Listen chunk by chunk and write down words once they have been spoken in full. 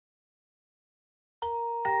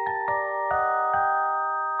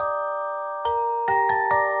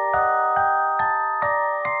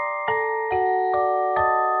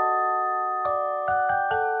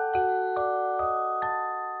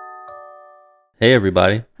Hey,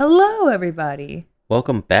 everybody. Hello, everybody,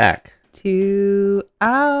 Welcome back. to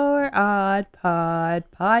our Odd Pod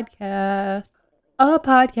podcast, a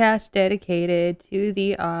podcast dedicated to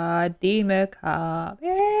the odd, the macabre,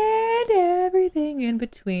 and everything in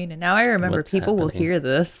between. And now I remember What's people will happening? hear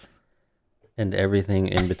this. And everything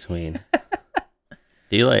in between.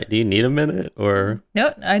 Do you need a minute or?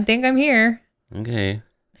 Nope, I think I'm here. Okay.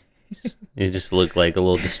 You just look like a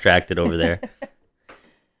little distracted over there.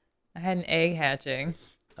 I had an egg hatching.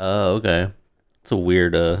 Oh, okay. It's a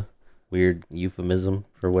weird euphemism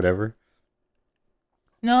for whatever.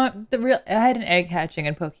 No, I had an egg hatching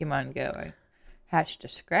in Pokemon Go. I hatched a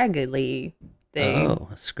scraggly thing. Oh,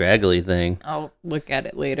 a scraggly thing. I'll look at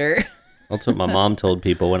it later. That's what my mom told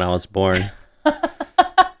people when I was born.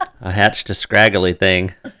 I hatched a scraggly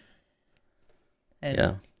thing. And,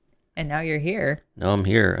 Yeah. And now you're here. Now I'm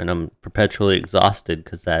here and I'm perpetually exhausted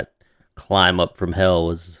because that climb up from hell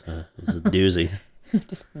was a doozy.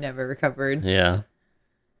 Just never recovered. Yeah.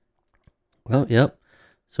 Well, yep.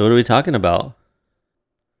 So what are we talking about?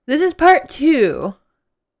 This is part 2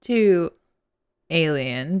 to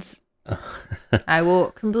aliens. I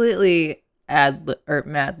will completely mad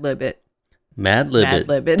lib it. Mad Lib Mad it.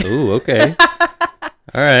 lib it. Ooh, okay.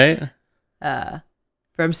 All right.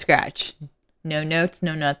 From scratch. No notes,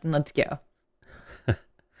 no nothing. Let's go.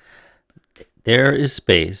 There is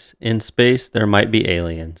space. In space, there might be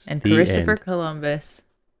aliens. And The Christopher end. Columbus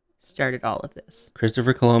started all of this.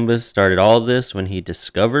 Christopher Columbus started all of this when he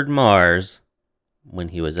discovered Mars, when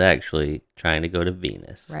he was actually trying to go to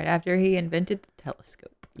Venus. Right after he invented the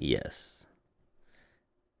telescope. Yes.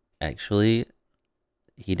 Actually,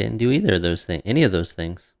 he didn't do either of those things. Any of those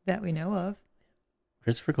things. That we know of.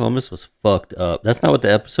 Christopher Columbus was fucked up. That's not what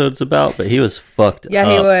the episode's about, but he was fucked Yeah,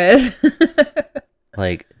 up. he was.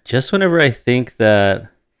 Like, just whenever I think that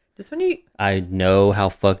Just when you... I know how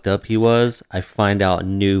fucked up he was, I find out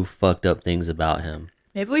new fucked up things about him.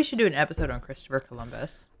 Maybe we should do an episode on Christopher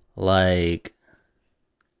Columbus. Like,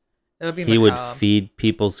 It would be he would macabre. feed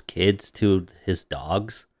people's kids to his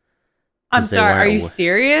dogs. I'm sorry, are you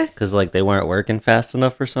serious? Because, like, they weren't working fast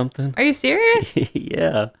enough or something. Are you serious?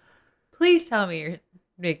 Yeah. Please tell me you're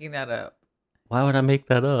making that up. Why would I make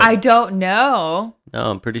that up? I don't know. No,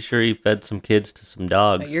 I'm pretty sure he fed some kids to some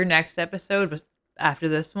dogs. Your next episode was after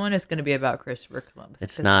this one is going to be about Christopher Columbus.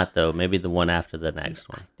 It's not, though. Maybe the one after the next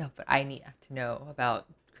one. No, but I need to know about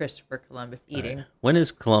Christopher Columbus eating. Right. When is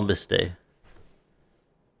Columbus Day?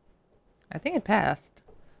 I think it passed.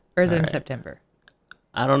 Or is it in Alright. September?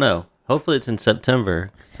 I don't know. Hopefully it's in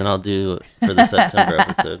September, then I'll do it for the September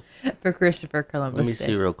episode. For Christopher Columbus Let me Day.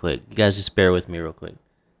 see real quick. You guys just bear with me real quick.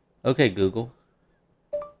 Okay, Google.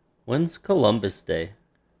 When's Columbus Day?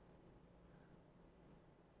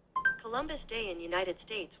 Columbus Day in United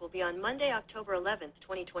States will be on Monday, October 11th,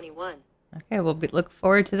 2021. Okay, we'll look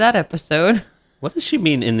forward to that episode. What does she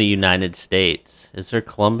mean in the United States? Is there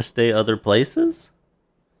Columbus Day other places?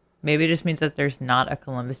 Maybe it just means that there's not a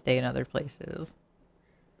Columbus Day in other places.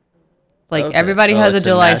 Like, Okay. everybody Oh, has a it's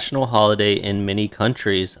July... national holiday in many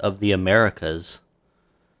countries of the Americas.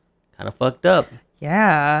 Kind of fucked up.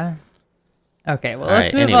 Yeah. Okay, well, All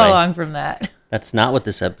let's right, move anyway. along from that. That's not what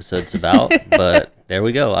this episode's about, but there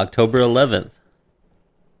we go. October 11th.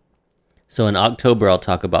 So in October, I'll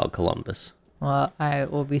talk about Columbus. Well, I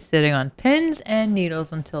will be sitting on pins and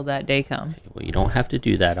needles until that day comes. Well, you don't have to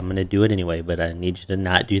do that. I'm going to do it anyway, but I need you to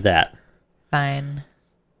not do that. Fine.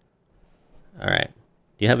 All right.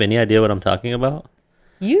 Do you have any idea what I'm talking about?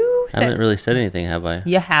 You I haven't said really said anything, have I?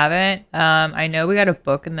 Do you haven't. I know we got a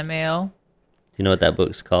book in the mail. you know what that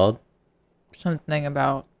book's called? Something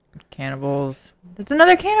about cannibals. It's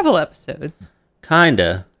another cannibal episode.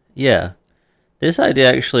 Kinda. Yeah. This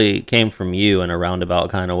idea actually came from you in a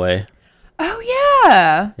roundabout kind of way. Oh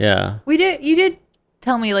yeah, Yeah. we did. You did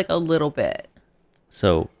tell me like a little bit.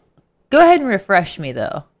 So Go ahead and refresh me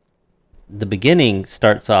though. the beginning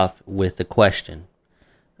starts off with a question.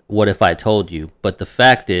 What if I told you? But the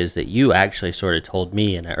fact is that you actually sort of told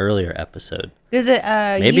me in an earlier episode. Is it?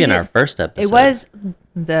 Maybe you in did- our first episode. It was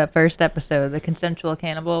the first episode, the consensual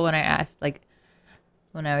cannibal. When I asked, like,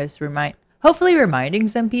 when I was hopefully reminding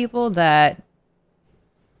some people that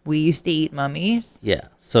we used to eat mummies. Yeah.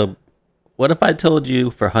 So what if I told you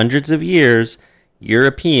for hundreds of years,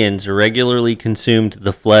 Europeans regularly consumed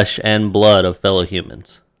the flesh and blood of fellow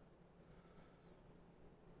humans?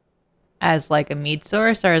 As like a meat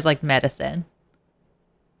source or as like medicine?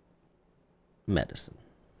 Medicine.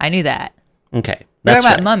 I knew that. Okay. We're That's talking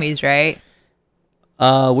about right. mummies, right?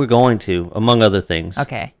 We're going to, among other things.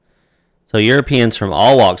 Okay. So Europeans from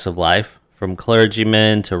all walks of life, from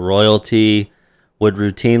clergymen to royalty, would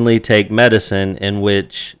routinely take medicine in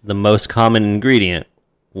which the most common ingredient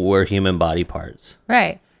were human body parts.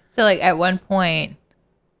 Right. So, like, at one point,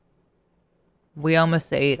 we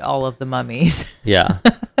almost ate all of the mummies. Yeah.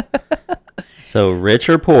 So, rich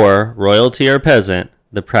or poor, royalty or peasant,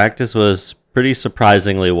 the practice was pretty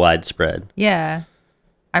surprisingly widespread. Yeah.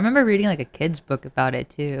 I remember reading, like, a kid's book about it,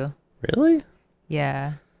 too. Really?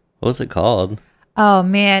 Yeah. What was it called? Oh,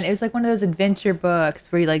 man. It was, like, one of those adventure books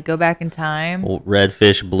where you, like, go back in time. Well, red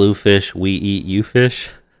fish, blue fish, we eat you fish.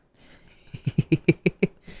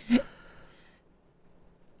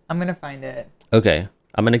 I'm going to find it. Okay.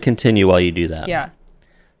 I'm going to continue while you do that. Yeah.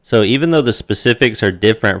 So even though the specifics are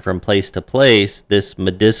different from place to place, this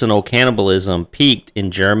medicinal cannibalism peaked in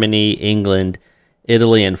Germany, England,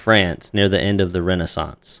 Italy, and France near the end of the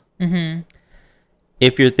Renaissance. Mm-hmm.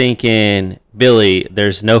 If you're thinking, Billy,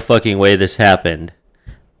 there's no fucking way this happened,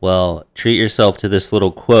 well, treat yourself to this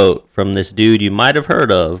little quote from this dude you might have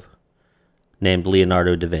heard of named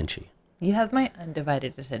Leonardo da Vinci. You have my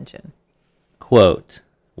undivided attention. Quote,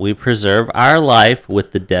 "We preserve our life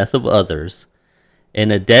with the death of others,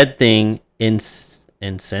 and a dead thing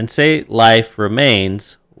insensate life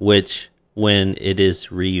remains, which, when it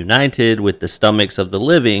is reunited with the stomachs of the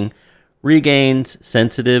living, regains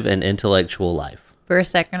sensitive and intellectual life." For a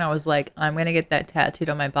second, I was like, I'm going to get that tattooed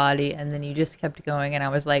on my body. And then you just kept going. And I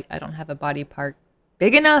was like, I don't have a body part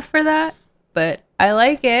big enough for that, but I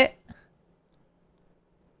like it.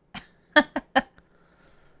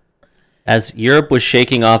 As Europe was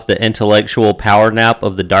shaking off the intellectual power nap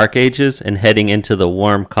of the Dark Ages and heading into the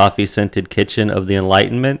warm coffee-scented kitchen of the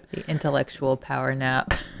Enlightenment, The intellectual power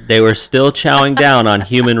nap. they were still chowing down on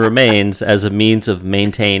human remains as a means of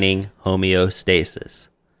maintaining homeostasis.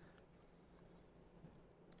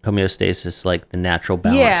 Homeostasis, like the natural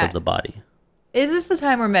balance Yeah. of the body. Is this the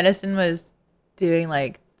time where medicine was doing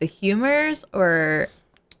like the humors or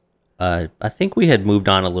I think we had moved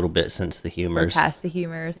on a little bit since the we're humors. past the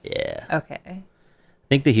humors? Yeah. Okay. I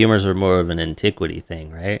think the humors were more of an antiquity thing,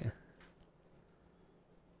 right?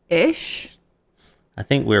 Ish. I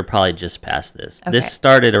think we were probably just past this. Okay. This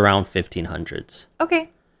started around 1500s. Okay.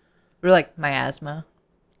 We're like miasma.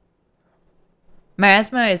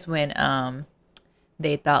 Miasma is when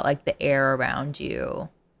they thought like the air around you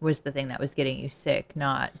was the thing that was getting you sick,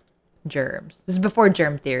 not germs. This is before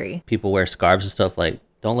germ theory. People wear scarves and stuff like,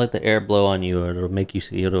 don't let the air blow on you or it'll make you,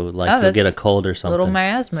 you'll Oh, get a that's cold or A something. little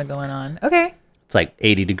miasma going on. Okay. It's like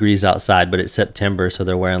 80 degrees outside, but it's September, so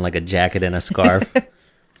they're wearing like a jacket and a scarf.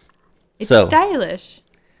 It's So- stylish.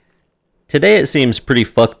 Today it seems pretty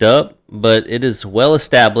fucked up, but it is well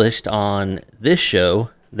established on this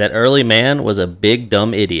show that early man was a big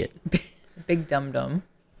dumb idiot. Big dum dum.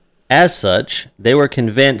 As such, they were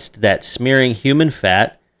convinced that smearing human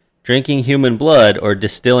fat, drinking human blood, or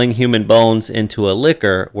distilling human bones into a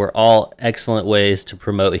liquor were all excellent ways to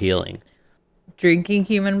promote healing. Drinking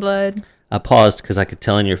human blood. I paused because I could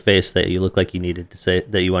tell in your face that you looked like you needed to say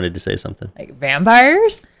that you wanted to say something. Like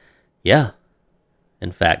vampires? Yeah.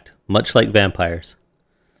 In fact, much like vampires.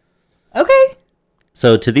 Okay.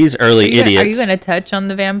 So to these early idiots, Are you going to touch on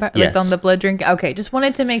the vampire? Yes. Like on the blood drink? Okay. Just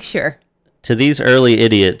wanted to make sure. to these early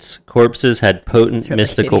idiots, corpses had potent Early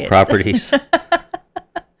mystical idiots. properties.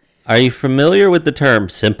 Are you familiar with the term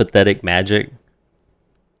sympathetic magic?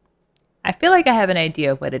 I feel like I have an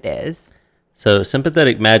idea of what it is. So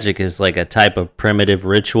sympathetic magic is like a type of primitive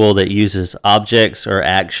ritual that uses objects or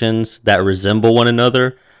actions that resemble one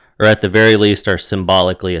another, or at the very least are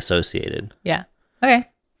symbolically associated. Yeah. Okay.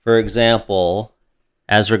 For example,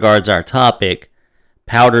 as regards our topic,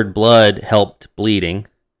 powdered blood helped bleeding,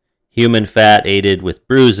 human fat aided with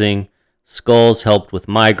bruising, skulls helped with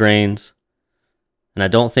migraines. And I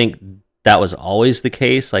don't think that was always the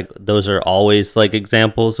case. Like, those are always like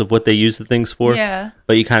examples of what they use the things for. Yeah.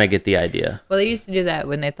 But you kind of get the idea. Well, they used to do that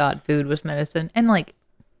when they thought food was medicine. And like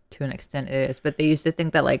to an extent it is. But they used to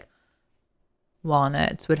think that like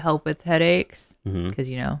walnuts would help with headaches. Because,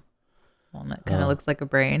 you know, walnut kind of looks like a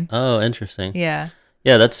brain. Oh, interesting. Yeah.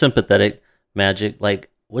 Yeah, that's sympathetic magic. Like,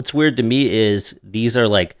 what's weird to me is these are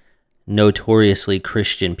like notoriously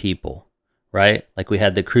Christian people, right? Like, we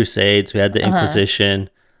had the Crusades, we had the Inquisition,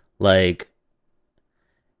 like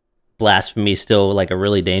blasphemy still like a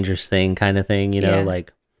really dangerous thing kind of thing, you know, Yeah.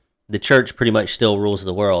 like the church pretty much still rules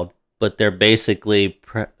the world, but they're basically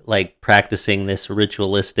practicing this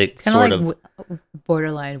ritualistic Kind sort of like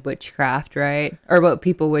borderline witchcraft, right? Or what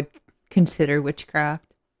people would consider witchcraft.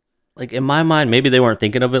 like in my mind, maybe they weren't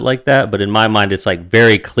thinking of it like that, but in my mind, it's like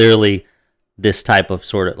very clearly this type of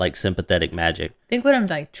sort of like sympathetic magic. I think what I'm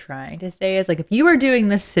like trying to say is like if you were doing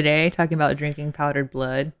this today, talking about drinking powdered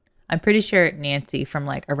blood, I'm pretty sure Nancy from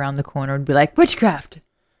like around the corner would be like, witchcraft.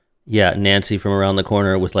 Yeah, Nancy from around the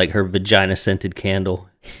corner with like her vagina scented candle.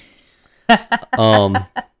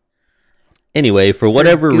 Anyway, for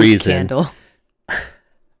whatever Goop reason, candle.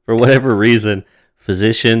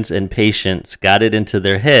 physicians and patients got it into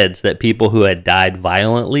their heads that people who had died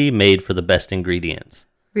violently made for the best ingredients.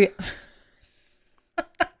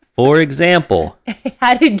 For example,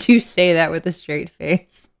 How did you say that with a straight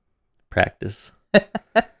face? practice.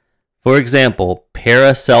 For example,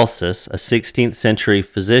 Paracelsus, a 16th century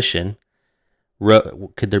physician,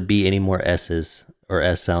 wrote, could there be any more S's or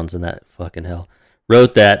S sounds in that fucking hell?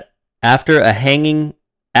 Wrote that after hanging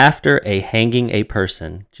a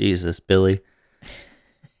person, Jesus, Billy,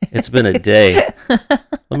 it's been a day.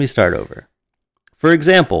 Let me start over. For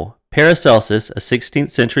example, Paracelsus, a 16th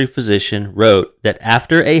century physician, wrote that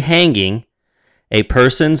after a hanging, a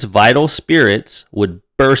person's vital spirits would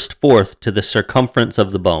burst forth to the circumference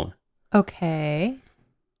of the bone. Okay.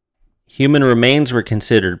 Human remains were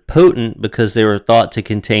considered potent because they were thought to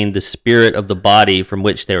contain the spirit of the body from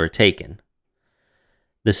which they were taken.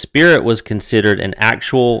 The spirit was considered an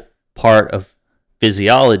actual part of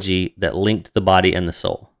physiology that linked the body and the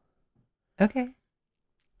soul. Okay.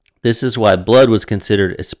 This is why blood was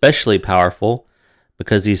considered especially powerful,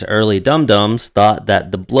 because these early dum-dums thought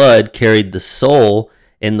that the blood carried the soul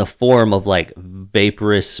in the form of like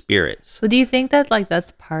vaporous spirits. Well, do you think that like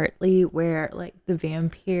that's partly where like the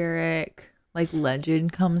vampiric like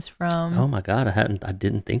legend comes from? Oh my God, I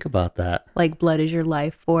didn't think about that. Like blood is your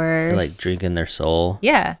life force. They're like drinking their soul.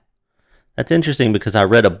 Yeah. That's interesting because I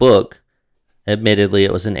read a book. Admittedly,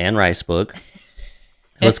 it was an Anne Rice book.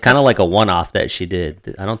 It was kind of like a one-off that she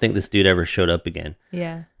did. I don't think this dude ever showed up again.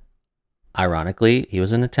 Yeah. Ironically, he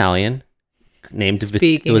was an Italian named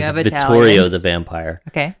Speaking of Vittorio Italians. the vampire.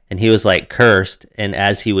 Okay. And he was like cursed, and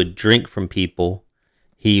as he would drink from people,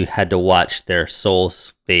 he had to watch their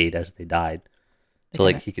souls fade as they died. So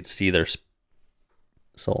Okay. like he could see their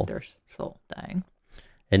soul. Their soul dying.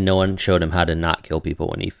 And no one showed him how to not kill people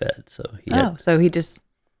when he fed. So he had... So he just...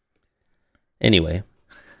 Anyway,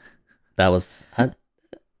 that was... God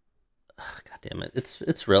damn it.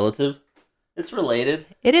 It's relative. It's related.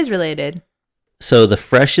 It is related. So the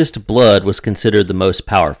freshest blood was considered the most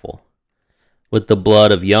powerful, with the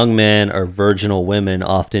blood of young men or virginal women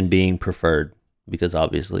often being preferred, because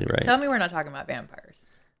obviously, right? Tell me we're not talking about vampires.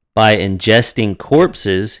 By ingesting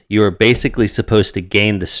corpses, you are basically supposed to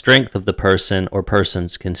gain the strength of the person or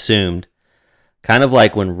persons consumed. Kind of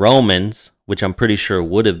like when Romans, which I'm pretty sure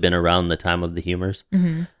would have been around the time of the humors,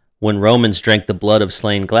 when Romans drank the blood of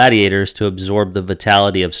slain gladiators to absorb the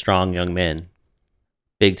vitality of strong young men.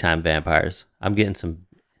 Big time vampires. I'm getting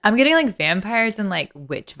like vampires and like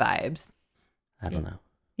witch vibes. I don't know.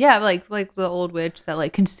 Yeah, like the old witch that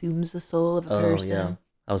like consumes the soul of a person. Yeah.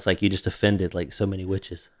 I was like, you just offended like so many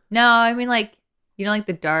witches. No, I mean like, you know, like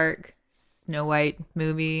the dark Snow White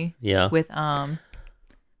movie. Yeah. With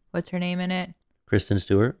what's her name in it? Kristen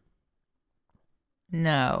Stewart?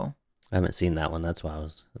 No. I haven't seen that one. That's why I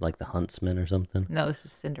was like the Huntsman or something. No, this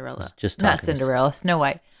is Cinderella. I was just Not talking to- Cinderella, Snow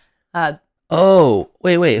White. Oh,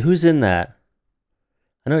 wait. Who's in that?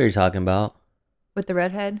 I know what you're talking about. With the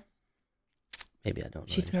redhead. Maybe I don't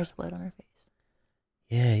know. She smears blood on her face.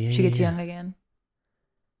 Yeah. She gets young again.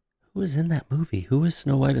 Who was in that movie? Who was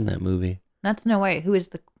Snow White in that movie? Not Snow White. Who is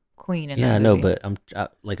the queen in that Yeah, I know, movie? but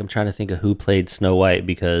I'm trying to think of who played Snow White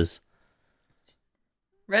because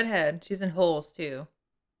Redhead. She's in Holes too.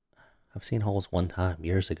 I've seen Holes one time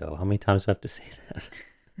years ago. How many times do I have to say that?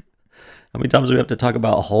 How many times do we have to talk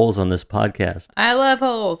about Holes on this podcast? I love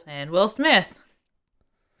Holes and Will Smith.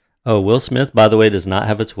 Oh, Will Smith, by the way, does not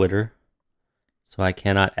have a Twitter, so I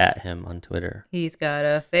cannot at him on Twitter. He's got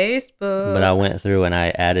a Facebook. But I went through and I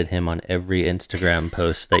added him on every Instagram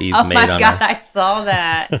post that you've oh made my on god, our... I saw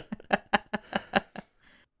that.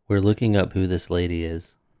 We're looking up who this lady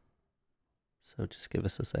is. So just give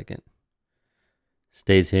us a second.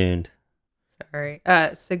 Stay tuned. Sorry.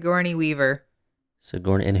 Sigourney Weaver.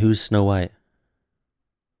 Sigourney, and who's Snow White?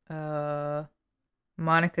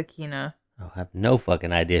 Monica Keena. Oh, I have no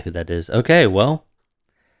fucking idea who that is. Okay, well,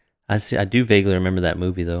 I do vaguely remember that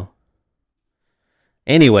movie though.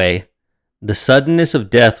 Anyway, the suddenness of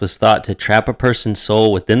death was thought to trap a person's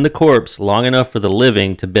soul within the corpse long enough for the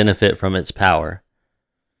living to benefit from its power.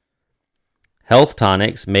 Health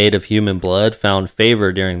tonics made of human blood found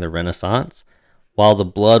favor during the Renaissance. While the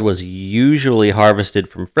blood was usually harvested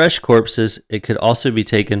from fresh corpses, it could also be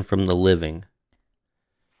taken from the living.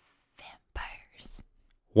 Vampires.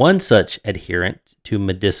 One such adherent to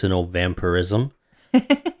medicinal vampirism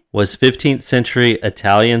was 15th century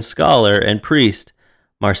Italian scholar and priest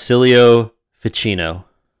Marsilio Ficino.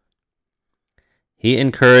 He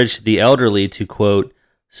encouraged the elderly to, quote,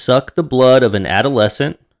 suck the blood of an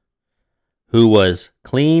adolescent who was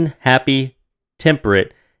clean, happy,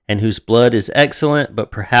 temperate, and whose blood is excellent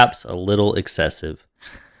but perhaps a little excessive,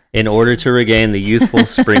 in order to regain the youthful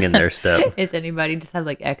spring in their step. Is anybody just have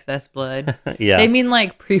like excess blood? Yeah. They mean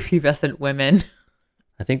like prepubescent women.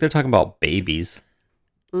 I think they're talking about babies.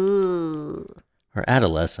 Ooh. Or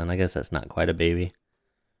adolescent. I guess that's not quite a baby.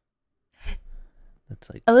 That's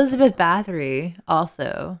like Elizabeth Bathory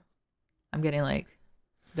also. I'm getting like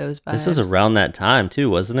those vibes. this was around that time too,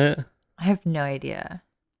 wasn't it? I have no idea.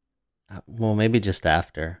 Well, maybe just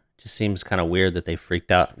after. Just seems kind of weird that they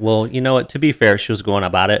freaked out. Well, you know what? To be fair, she was going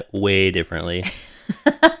about it way differently.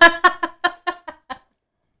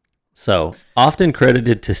 So, often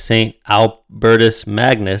credited to Saint Albertus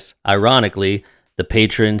Magnus, ironically, the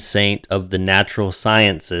patron saint of the natural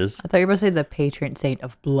sciences. I thought you were going to say the patron saint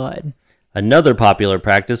of blood. Another popular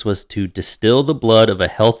practice was to distill the blood of a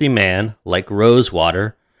healthy man, like rose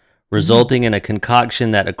water, resulting in a concoction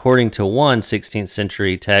that, according to one 16th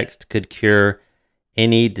century text, could cure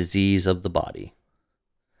any disease of the body.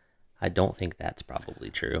 I don't think that's probably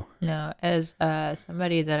true. No, as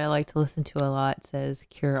somebody that I like to listen to a lot says,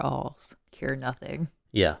 cure alls, cure nothing.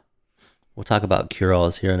 Yeah. We'll talk about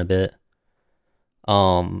cure-alls here in a bit.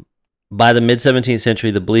 By the mid-17th century,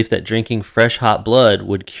 the belief that drinking fresh hot blood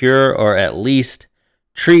would cure or at least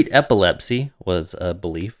treat epilepsy was a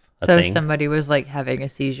belief, a So thing. if somebody was like having a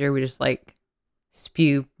seizure, we just like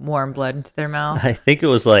spew warm blood into their mouth. I think it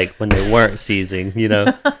was like when they weren't seizing, you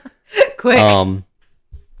know. Quick.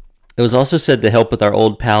 It was also said to help with our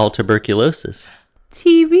old pal tuberculosis.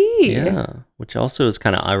 TB. Yeah, which also is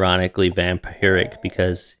kind of ironically vampiric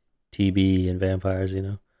because TB and vampires, you know.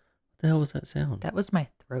 What the hell was that sound? That was my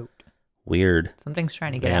throat. Weird. Something's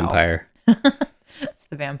trying to get Vampire. out. It's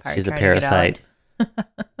the vampire. She's a trying to get out. parasite.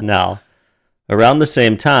 No. Around the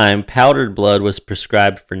same time, powdered blood was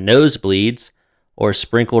prescribed for nosebleeds or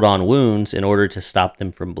sprinkled on wounds in order to stop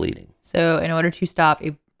them from bleeding. So in order to stop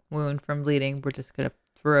a wound from bleeding, we're just going to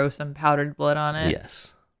throw some powdered blood on it.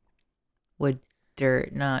 Yes. With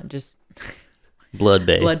dirt, not just Blood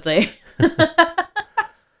bay. blood bay.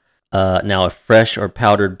 Now, if fresh or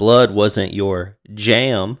powdered blood wasn't your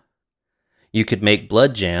jam, you could make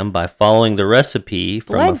blood jam by following the recipe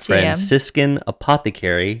from a Blood jam? Franciscan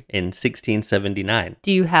apothecary in 1679.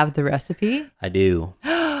 Do you have the recipe? I do.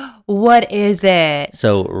 What is it?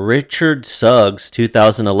 So, Richard Suggs'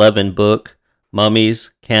 2011 book,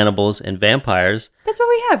 Mummies, Cannibals, and Vampires, That's what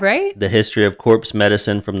we have, right? The History of Corpse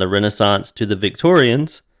Medicine from the Renaissance to the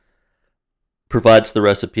Victorians, provides the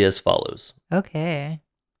recipe as follows. Okay.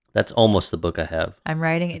 That's almost the book I have. I'm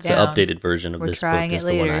writing it It's down. the updated version of We're this book trying is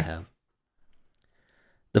it the one I later. have.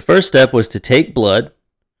 The first step was to take blood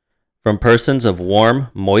from persons of warm,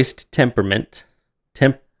 moist temperament,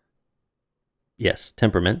 temperament,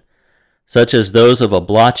 such as those of a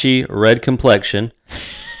blotchy, red complexion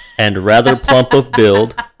and rather plump of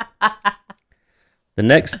build. The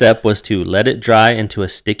next step was to let it dry into a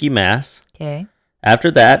sticky mass. Okay.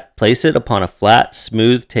 After that, place it upon a flat,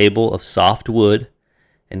 smooth table of soft wood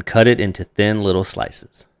and cut it into thin little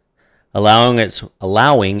slices, allowing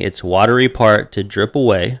its watery part to drip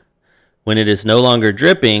away. When it is no longer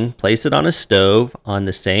dripping, place it on a stove on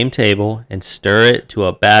the same table and stir it to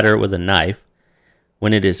a batter with a knife.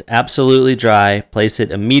 When it is absolutely dry, place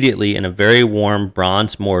it immediately in a very warm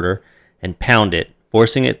bronze mortar and pound it,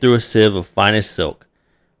 forcing it through a sieve of finest silk.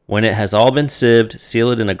 When it has all been sieved,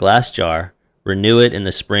 seal it in a glass jar. Renew it in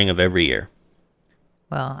the spring of every year.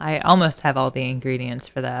 Well, I almost have all the ingredients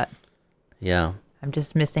for that. Yeah. I'm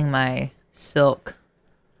just missing my silk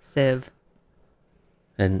sieve.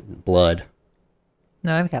 And blood.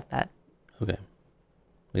 No, I've got that. Okay.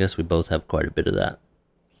 I guess we both have quite a bit of that.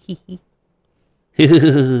 Hee hee.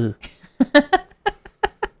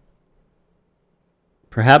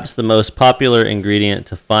 Perhaps the most popular ingredient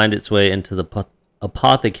to find its way into the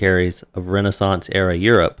apothecaries of Renaissance era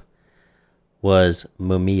Europe was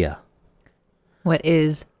mumia, What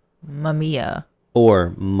is mumia?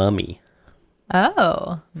 or mummy.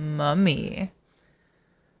 Oh, mummy.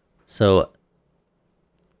 So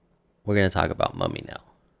we're going to talk about mummy now.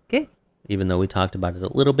 Good. Even though we talked about it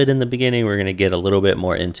a little bit in the beginning, we're going to get a little bit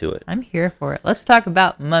more into it. I'm here for it. Let's talk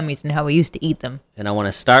about mummies and how we used to eat them. And I want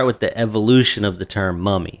to start with the evolution of the term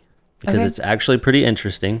mummy because Okay. it's actually pretty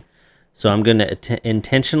interesting. So I'm going to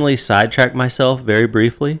intentionally sidetrack myself very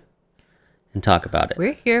briefly and talk about it.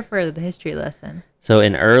 We're here for the history lesson. So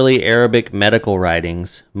in early Arabic medical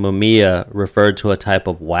writings, mumia referred to a type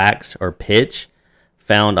of wax or pitch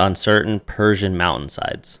found on certain Persian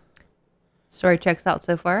mountainsides. Story checks out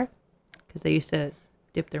so far because they used to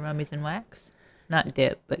dip their mummies in wax. Not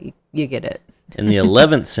dip, but you get it. In the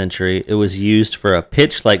 11th century, it was used for a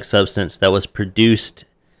pitch-like substance that was produced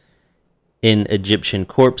in Egyptian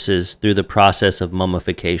corpses through the process of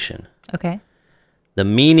mummification. Okay. The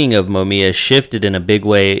meaning of momia shifted in a big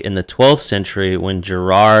way in the 12th century when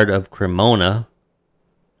Gerard of Cremona,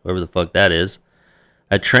 whoever the fuck that is,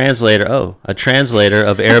 a translator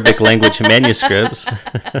of Arabic language manuscripts,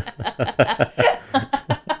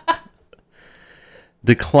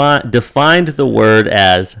 defined the word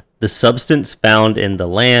as the substance found in the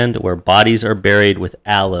land where bodies are buried with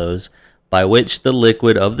aloes, by which the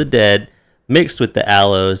liquid of the dead mixed with the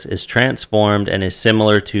aloes is transformed and is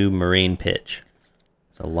similar to marine pitch.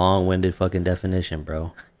 It's a long-winded fucking definition,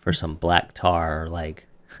 bro, for some black tar or like,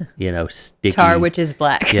 sticky Tar, which is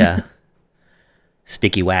black. Yeah.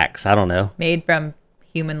 Sticky wax, I don't know. Made from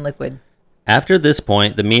human liquid. After this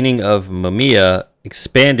point, the meaning of momia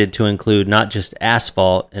expanded to include not just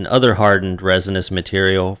asphalt and other hardened resinous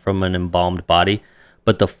material from an embalmed body,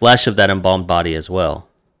 but the flesh of that embalmed body as well.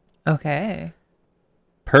 Okay.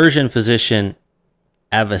 Persian physician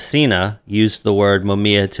Avicenna used the word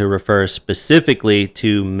momia to refer specifically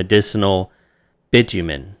to medicinal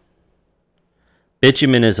bitumen.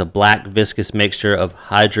 Bitumen is a black viscous mixture of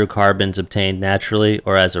hydrocarbons obtained naturally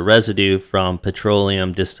or as a residue from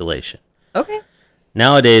petroleum distillation. Okay.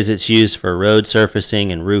 Nowadays, it's used for road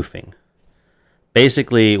surfacing and roofing.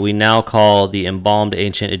 Basically, we now call the embalmed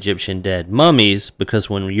ancient Egyptian dead mummies because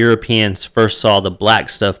when Europeans first saw the black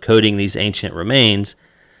stuff coating these ancient remains,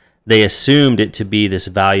 they assumed it to be this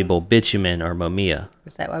valuable bitumen or momia.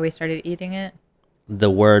 Is that why we started eating it?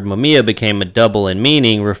 The word momia became a double in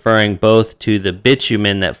meaning, referring both to the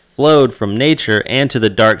bitumen that flowed from nature and to the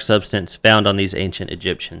dark substance found on these ancient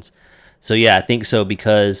Egyptians. So yeah, I think so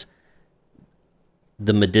because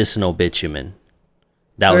the medicinal bitumen.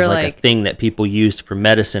 That was like a thing that people used for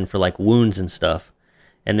medicine for like wounds and stuff.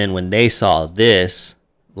 And then when they saw this,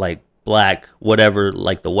 like black, whatever,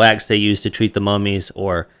 like the wax they used to treat the mummies,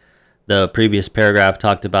 or the previous paragraph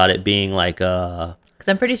talked about it being like because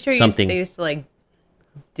I'm pretty sure they used to like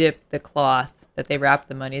dip the cloth that they wrapped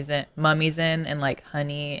the mummies in like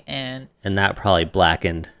honey and that probably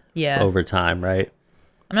blackened over time, right?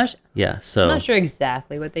 I'm not sure. Yeah, so I'm not sure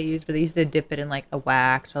exactly what they used, but they used to dip it in like a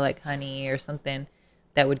wax or like honey or something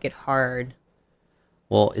that would get hard.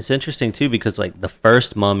 Well, it's interesting too because like the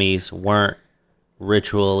first mummies weren't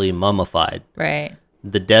ritually mummified. Right.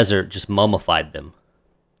 The desert just mummified them.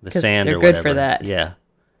 The sand or whatever. They're good for that. Yeah.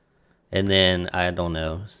 And then I don't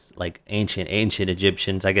know, like ancient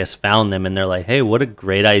Egyptians, I guess, found them and they're like, "Hey, what a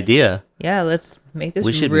great idea! Yeah, let's make this.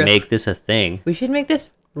 We should make this a thing. We should make this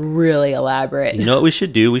really elaborate. You know what we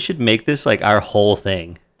should do? We should make this like our whole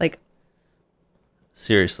thing. Like,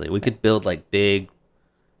 seriously, we could build like big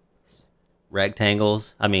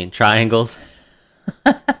triangles. I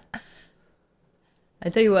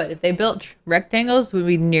tell you what, if they built rectangles, it would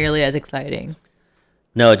be nearly as exciting.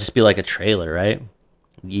 No, it'd just be like a trailer, right?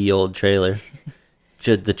 Ye old trailer.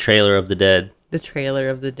 The trailer of the dead. The trailer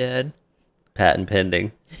of the dead. Patent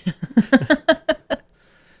pending.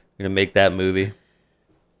 Gonna make that movie.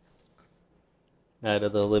 Night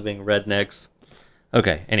of the Living Rednecks.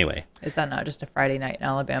 Okay, anyway. Is that not just a Friday night in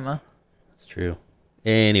Alabama? It's true.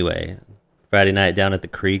 Anyway, Friday night down at the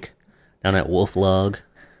creek, down at Wolf Log.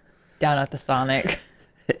 Down at the Sonic.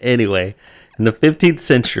 Anyway, in the 15th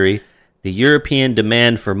century, the European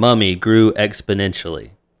demand for mummy grew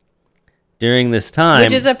exponentially. During this time...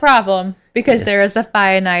 Which is a problem, because there is a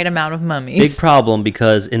finite amount of mummies. Big problem,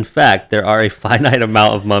 because, in fact, there are a finite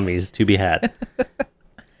amount of mummies to be had.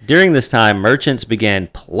 During this time, merchants began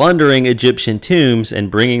plundering Egyptian tombs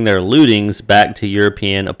and bringing their lootings back to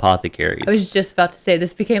European apothecaries. I was just about to say,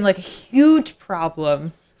 this became like a huge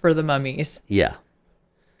problem for the mummies. Yeah.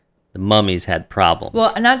 The mummies had problems.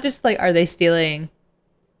 Well, not just like, are they stealing...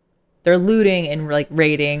 They're looting and like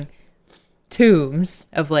raiding tombs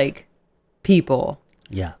of like people.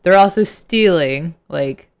 Yeah. They're also stealing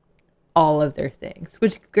like all of their things,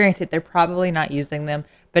 which granted, they're probably not using them,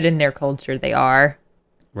 but in their culture they are.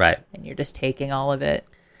 Right. And you're just taking all of it.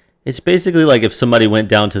 It's basically like if somebody went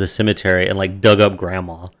down to the cemetery and like dug up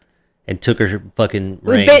grandma and took her fucking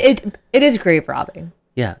ring. It is grave robbing.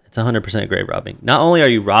 Yeah, it's 100% grave robbing. Not only are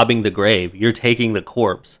you robbing the grave, you're taking the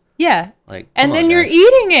corpse. Yeah. Like, and then you're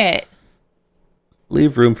eating it.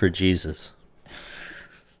 Leave room for Jesus.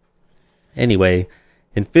 Anyway,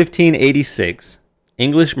 in 1586,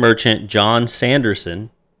 English merchant John Sanderson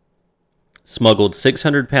smuggled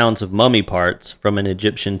 600 pounds of mummy parts from an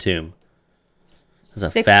Egyptian tomb. This is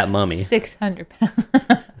a fat mummy. 600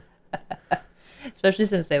 pounds. Especially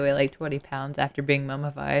since they weigh like 20 pounds after being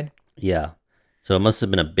mummified. Yeah. So it must have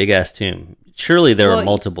been a big ass tomb. Surely there were Well,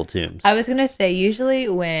 multiple tombs. I was gonna say usually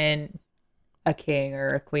when a king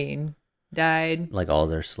or a queen died, Like all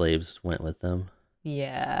their slaves went with them.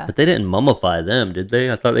 yeah. But they didn't mummify them, did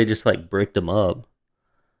they? I thought they just like bricked them up.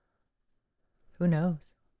 Who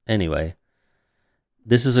knows? Anyway,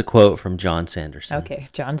 this is a quote from John Sanderson. Okay,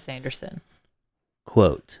 John Sanderson.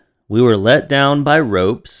 Quote, "We were let down by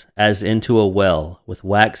ropes as into a well with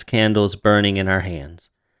wax candles burning in our hands,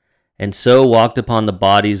 and so walked upon the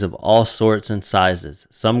bodies of all sorts and sizes,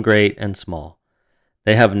 some great and small.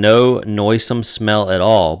 They have no noisome smell at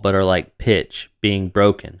all, but are like pitch, being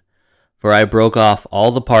broken. For I broke off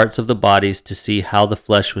all the parts of the bodies to see how the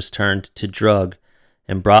flesh was turned to drug,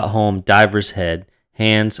 and brought home divers' head,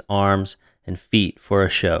 hands, arms, and feet for a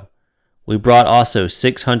show. We brought also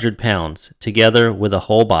 600 pounds, together with a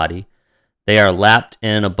whole body. They are lapped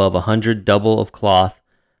in above 100 double of cloth,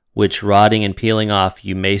 which rotting and peeling off,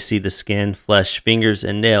 you may see the skin, flesh, fingers,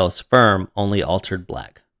 and nails firm, only altered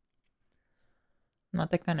black."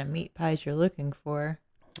 Not the kind of meat pies you're looking for.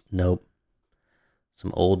 Nope.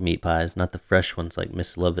 Some old meat pies, not the fresh ones like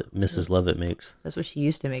Mrs. Lovett makes. That's what she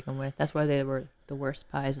used to make them with. That's why they were the worst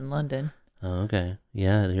pies in London. Oh, okay.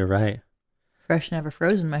 Yeah, you're right. Fresh, never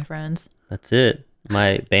frozen, my friends. That's it.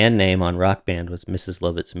 My band name on Rock Band was Mrs.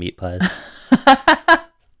 Lovett's Meat Pies.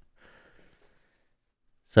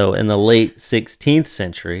 So in the late 16th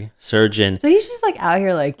century, surgeon... So he's just like out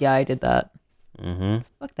here like, yeah, I did that. Mm-hmm.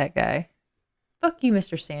 Fuck that guy. Fuck you,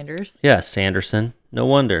 Mr. Sanders. Yeah, Sanderson. No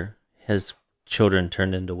wonder his children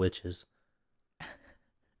turned into witches.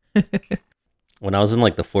 When I was in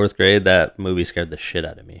like the 4th grade, that movie scared the shit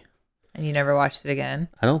out of me. And you never watched it again?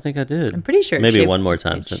 I don't think I did. I'm pretty sure it Maybe shaped, one more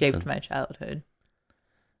time it since shaped then. my childhood.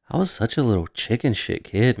 I was such a little chicken shit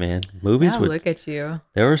kid, man. Movies Wow, would... look at you.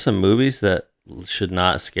 There were some movies that should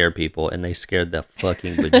not scare people, and they scared the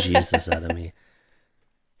fucking bejesus out of me.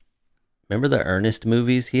 Remember the Ernest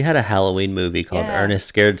movies? He had a Halloween movie called Yeah. Ernest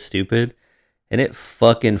Scared Stupid, and it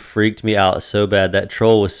fucking freaked me out so bad. That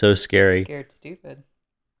troll was so scary. Scared stupid.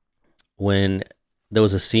 When there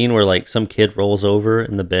was a scene where like some kid rolls over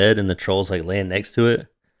in the bed and the troll's like laying next to it.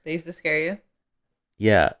 They used to scare you?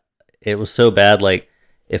 Yeah, it was so bad. Like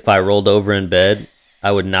if I rolled over in bed,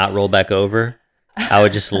 I would not roll back over. I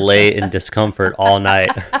would just lay in discomfort all night.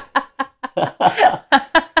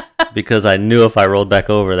 Because I knew if I rolled back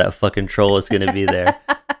over, that fucking troll was going to be there.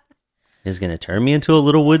 He's going to turn me into a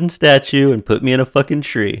little wooden statue and put me in a fucking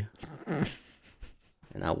tree.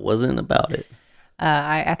 And I wasn't about it.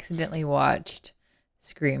 I accidentally watched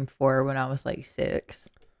Scream 4 when I was like 6.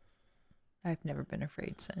 I've never been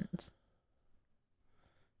afraid since.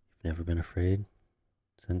 Never been afraid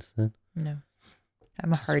since then? No.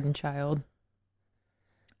 I'm a hardened child.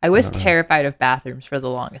 I was terrified of bathrooms for the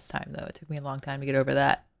longest time, though. It took me a long time to get over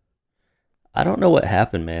that. I don't know what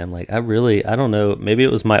happened, man. Like, I don't know. Maybe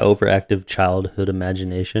it was my overactive childhood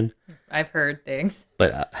imagination. I've heard things.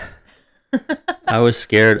 But I was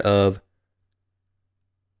scared of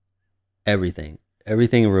everything.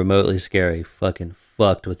 Everything remotely scary fucking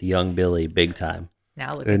fucked with young Billy big time.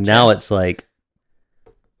 Now look And at now you. it's like,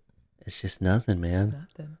 it's just nothing, man.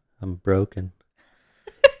 Nothing. I'm broken.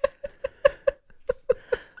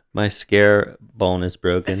 My scare bone is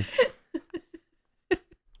broken.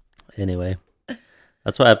 Anyway,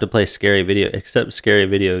 that's why I have to play scary video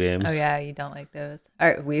games. Oh, yeah, you don't like those. All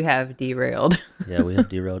right, we have derailed. Yeah, we have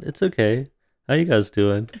derailed. It's okay. How you guys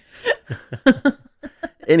doing?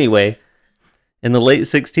 Anyway, in the late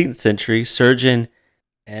 16th century, surgeon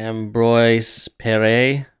Ambroise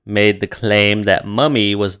Paré made the claim that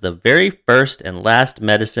mummy was the very first and last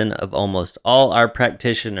medicine of almost all our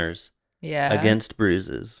practitioners Yeah. against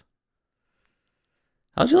bruises.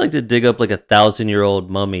 How'd you like to dig up like 1,000-year-old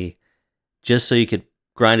mummy just so you could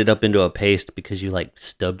grind it up into a paste because you like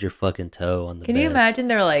stubbed your fucking toe on the Can bed? you imagine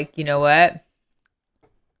they're like, you know what?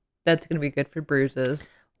 That's going to be good for bruises.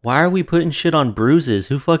 Why are we putting shit on bruises?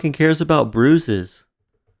 Who fucking cares about bruises?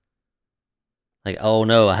 Like, oh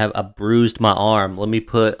no, I bruised my arm. Let me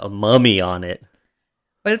put a mummy on it.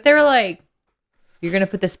 What if they were like, you're going to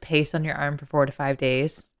put this paste on your arm for 4 to 5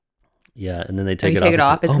 days? Yeah, and then they And take you it take it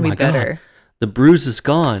off. off, it's like, going to my be better. God, the bruise is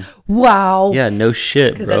gone. Wow. Yeah, no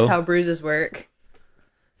shit, Because bro. that's how bruises work.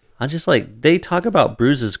 I just like, they talk about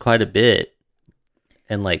bruises quite a bit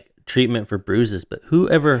and like treatment for bruises, but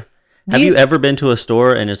have you ever been to a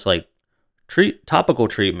store and it's like, topical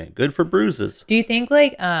treatment, good for bruises? Do you think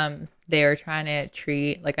like they were trying to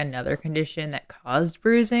treat like another condition that caused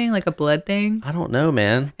bruising, like a blood thing? I don't know,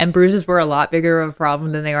 man. And bruises were a lot bigger of a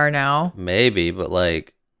problem than they are now? Maybe, but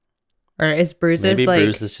like, Or is bruises maybe like...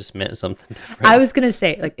 bruises just meant something different. I was going to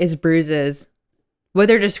say, like, is bruises What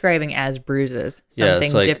they're describing as bruises. Yeah, Something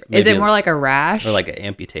it's like different. Is it maybe more like a rash? or like an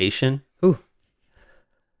amputation. Ooh.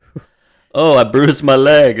 Oh, I bruised my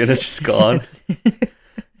leg and it's just gone.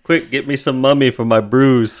 Quick, get me some mummy for my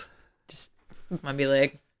bruise. Just might be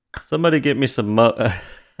like, Somebody get me some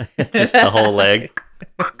just the whole leg.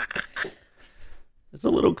 It's a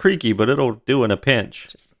little creaky, but it'll do in a pinch.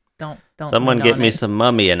 just don't. Someone lean get on me it. some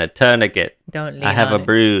mummy and a tourniquet. Don't lean I have a on it.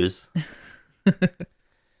 bruise.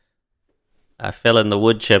 I fell in the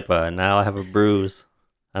wood chipper and now I have a bruise.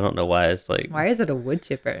 I don't know why it's like. Why is it a wood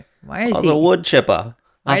chipper? Why I is was he? a wood chipper.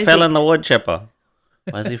 Why I is fell he- in the wood chipper.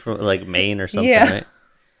 Why is he from like Maine or something, Yeah. right?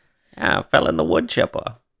 Yeah, I fell in the wood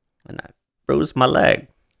chipper and I bruised my leg.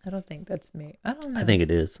 I don't think that's me. I don't know. I think it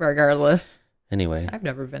is. Regardless, Anyway, I've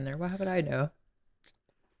never been there. Why would I know?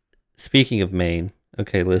 speaking of Maine,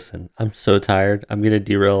 okay, listen, I'm so tired. I'm going to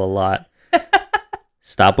derail a lot.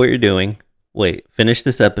 Stop what you're doing. Wait, finish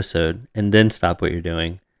this episode and then stop what you're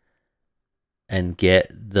doing and get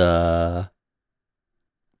the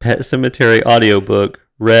Pet Cemetery audiobook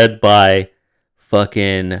read by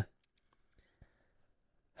fucking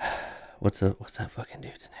what's that fucking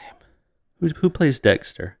dude's name? Who plays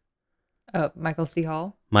Dexter? Michael C.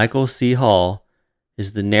 Hall. Michael C. Hall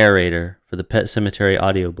is the narrator for the Pet Cemetery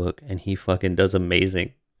audiobook and he fucking does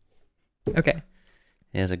amazing. Okay,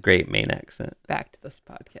 He has a great Maine accent. back to this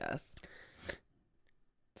podcast.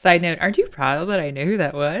 Side note: aren't you proud that I knew who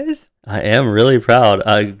that was? I am really proud.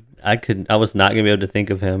 I was not gonna be able to think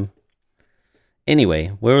of him. Anyway,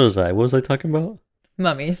 where was I? What was I talking about?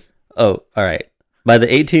 Mummies. Oh, all right. By the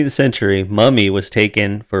 18th century, mummy was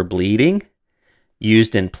taken for bleeding,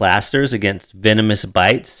 used in plasters against venomous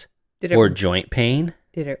bites Did or it? joint pain.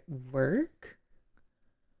 Did it work?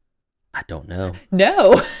 I don't know.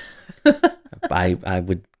 No. I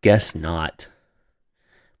would guess not.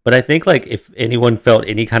 But I think like if anyone felt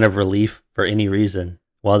any kind of relief for any reason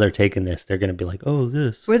while they're taking this, they're gonna be like, "Oh,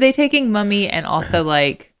 this." Were they taking mummy and also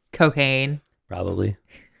like cocaine? Probably.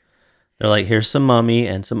 They're like, "Here's some mummy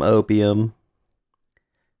and some opium,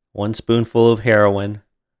 1 spoonful of heroin,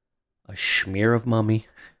 a smear of mummy,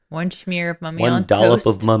 One smear of mummy 1 on dollop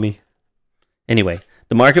toast. of mummy." Anyway,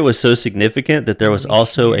 the market was so significant that there was Mummy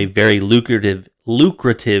also smear. a very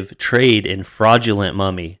lucrative trade in fraudulent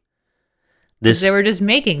mummy. 'Cause This they were just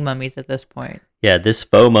making mummies at this point. this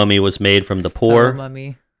faux mummy was made from the poor, Oh,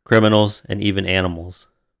 mummy. criminals, and even animals.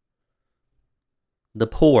 The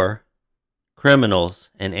poor, criminals,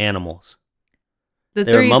 and animals. The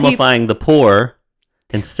They were three people. mummifying the poor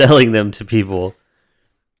and selling them to people.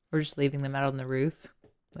 We're just leaving them out on the roof.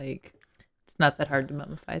 Like, it's not that hard to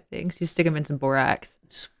mummify things. You stick them in some borax.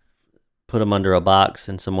 Put them under a box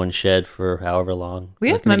in someone's shed for however long. We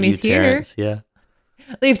have Looking at you, mummies here. Terrence. Yeah.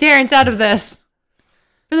 Leave Terrence out of this.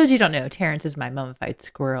 For those you don't know, Terrence is my mummified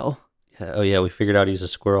squirrel. Yeah. Oh, yeah. We figured out he's a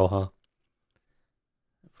squirrel, huh?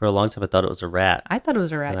 For a long time, I thought it was a rat. I thought it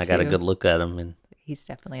was a rat And I too. got a good look at him. And He's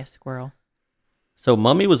definitely a squirrel. so,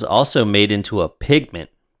 mummy was also made into a pigment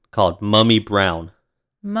called mummy brown.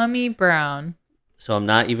 Mummy Brown. So, I'm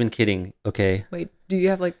not even kidding. Okay. Wait, do you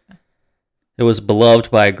have like? It was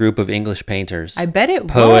beloved by a group of English painters, I bet it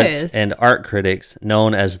poets, was. and art critics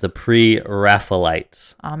known as the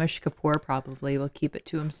Pre-Raphaelites. Amish Kapoor probably will keep it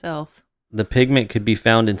to himself. The pigment could be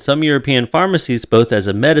found in some European pharmacies both as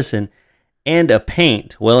a medicine and a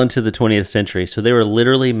paint well into the 20th century. So they were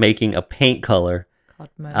literally making a paint color Called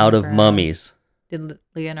Mummy out of Brown. mummies. Did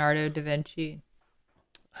Leonardo da Vinci?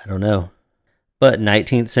 I don't know. But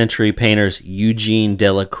 19th century painters Eugene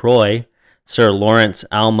Delacroix, Sir Lawrence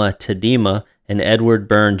Alma Tadema, and Edward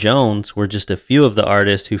Burne-Jones were just a few of the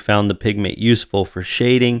artists who found the pigment useful for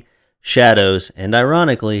shading, shadows, and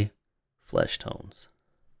ironically, flesh tones.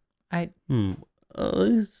 This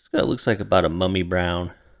guy looks like about a mummy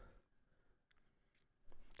brown.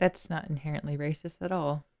 That's not inherently racist at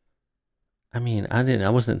all. I mean, I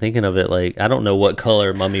wasn't thinking of it like, I don't know what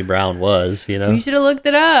color mummy brown was, you know? You should have looked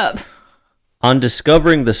it up. On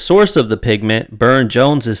discovering the source of the pigment,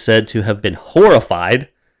 Burne-Jones is said to have been horrified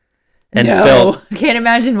and No, I can't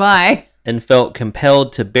imagine why. felt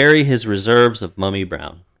compelled to bury his reserves of mummy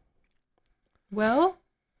brown. Well,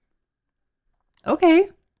 okay.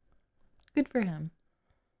 Good for him.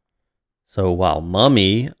 So while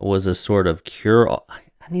mummy was a sort of cure-all,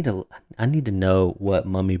 I need to know what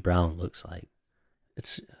mummy brown looks like.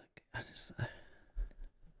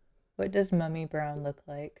 What does Mummy Brown look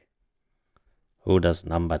like? Who does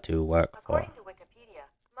number 2 work for? According to Wikipedia,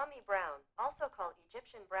 mummy brown, also called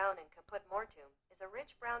Egyptian brown and kaput mortuum, is a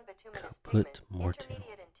rich brown bituminous Kaput pigment, mortuum.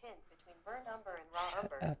 intermediate in tint between burnt umber and raw Shut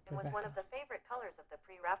umber, up, and was one of Rebecca. the favorite colors of the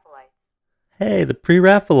Pre-Raphaelites. Hey, the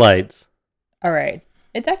Pre-Raphaelites. All right.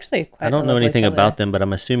 It's actually quite. I don't a know lovely anything color. about them, but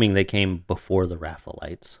I'm assuming they came before the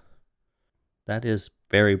Raphaelites. That is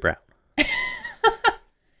very brown. It's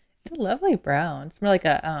a lovely brown. It's more like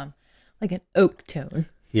like an oak tone.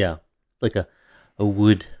 Yeah, like a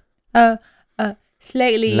wood,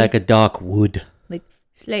 Slightly like a dark wood. like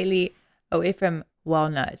slightly away from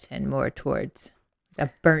walnut and more towards a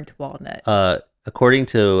burnt walnut. According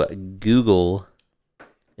to Google,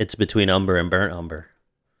 it's between umber and burnt umber.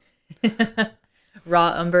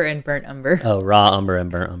 Raw umber and burnt umber. Oh, raw umber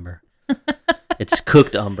and burnt umber. It's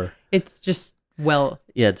cooked umber. It's just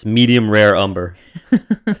Yeah, it's medium rare umber.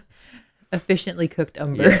 efficiently cooked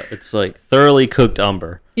umber. Yeah, it's like thoroughly cooked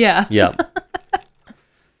umber. Yeah. Yeah.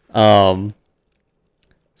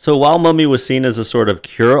 So while mummy was seen as a sort of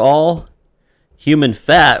cure-all, human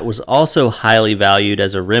fat was also highly valued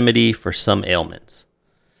as a remedy for some ailments.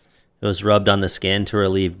 It was rubbed on the skin to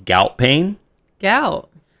relieve gout pain. Gout.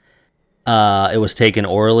 It was taken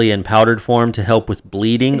orally in powdered form to help with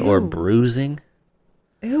bleeding or Ew. bruising.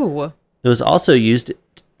 Ew. It was also used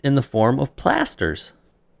in the form of plasters.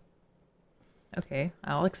 Okay,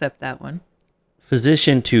 I'll accept that one.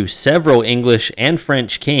 Physician to several English and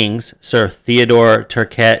French kings, Sir Theodore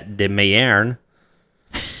Turquet de Mayerne,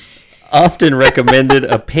 often recommended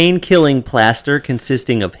a pain-killing plaster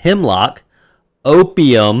consisting of hemlock,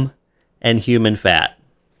 opium, and human fat.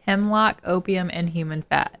 Hemlock, opium, and human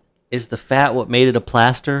fat. Is the fat what made it a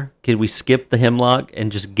plaster? Could we skip the hemlock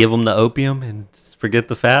and just give them the opium and forget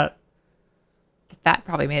the fat? The fat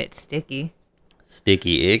probably made it sticky.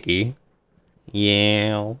 Sticky icky.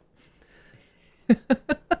 Yeah.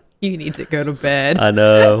 You need to go to bed. I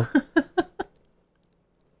know.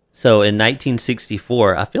 So in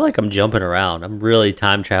 1964, I feel like I'm jumping around. I'm really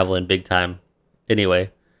time traveling big time.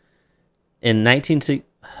 Anyway, in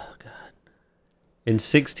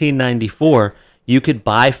 1694, you could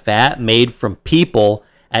buy fat made from people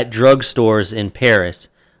at drugstores in Paris,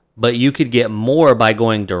 but you could get more by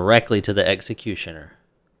going directly to the executioner.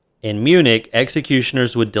 In Munich,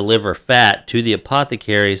 executioners would deliver fat to the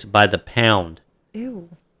apothecaries by the pound. Ew.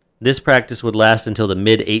 This practice would last until the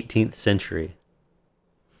mid-18th century.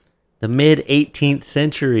 The mid-18th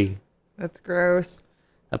century. That's gross.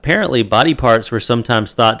 Apparently, body parts were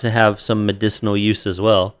sometimes thought to have some medicinal use as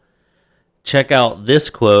well. Check out this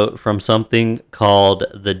quote from something called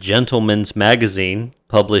The Gentleman's Magazine,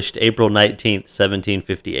 published April 19th,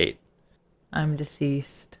 1758. I'm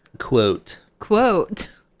deceased. Quote,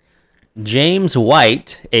 Quote. James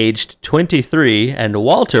White, aged 23, and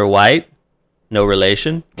Walter White, no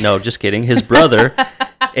relation, no, just kidding, his brother,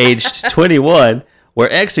 aged 21, were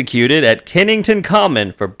executed at Kennington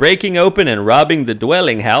Common for breaking open and robbing the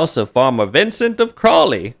dwelling house of Farmer Vincent of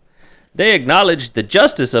Crawley. They acknowledged the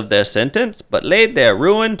justice of their sentence, but laid their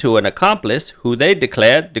ruin to an accomplice who they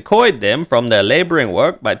declared decoyed them from their laboring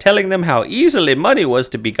work by telling them how easily money was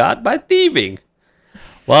to be got by thieving.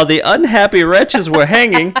 While the unhappy wretches were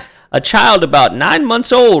hanging, a child about 9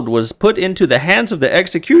 months old was put into the hands of the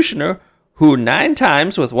executioner, who 9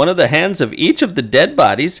 times with one of the hands of each of the dead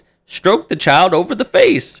bodies stroked the child over the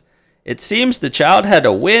face. It seems the child had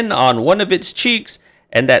a wen on one of its cheeks,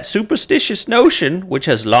 and that superstitious notion, which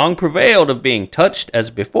has long prevailed of being touched as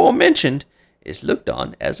before mentioned, is looked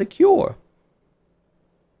on as a cure.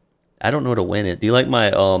 I don't know what a wen is. Do you like my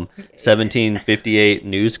 1758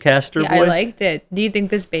 newscaster Yeah, voice? I liked it. Do you think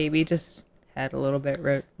this baby just had a little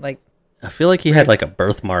bit like? I feel like he had like a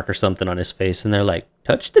birthmark or something on his face, and they're like,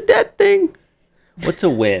 touch the dead thing. What's a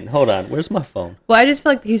wen? Hold on. Where's my phone? Well, I just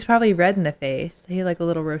feel like he's probably red in the face. He had like a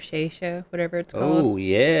little rosacea, whatever it's called. Oh,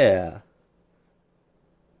 yeah.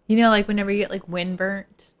 You know, like whenever you get like wind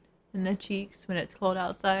burnt in the cheeks when it's cold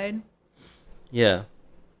outside. Yeah.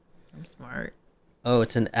 I'm smart. Oh,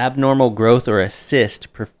 it's an abnormal growth or a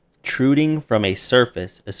cyst protruding from a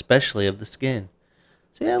surface, especially of the skin.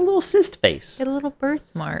 So yeah, a little cyst face. Get a little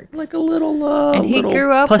birthmark. Like a little, And he little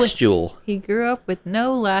grew up with- pustule. He grew up with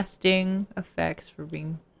no lasting effects for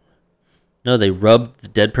being. No, they rubbed the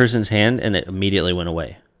dead person's hand and it immediately went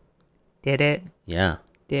away. Did it? Yeah.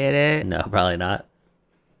 Did it? No, probably not.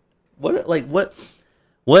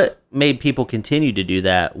 What made people continue to do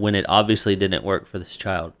that when it obviously didn't work for this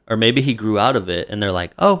child? Or maybe he grew out of it and they're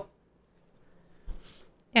like, oh.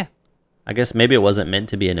 Yeah. I guess maybe it wasn't meant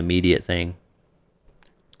to be an immediate thing.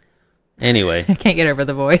 Anyway, I can't get over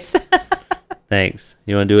the voice. thanks.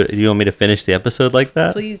 You want to do it? You want me to finish the episode like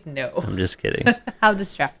that? Please no. I'm just kidding. How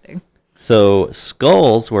distracting. So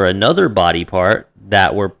skulls were another body part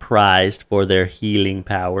that were prized for their healing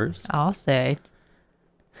powers. I'll say.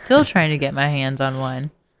 Still trying to get my hands on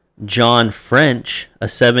one. John French, a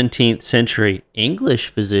 17th century English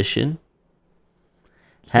physician,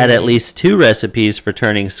 had at kidding. least 2 recipes for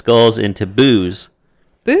turning skulls into booze.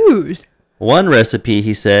 Booze. One recipe,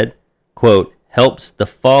 he said, quote, helps the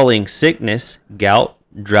falling sickness, gout,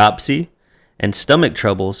 dropsy, and stomach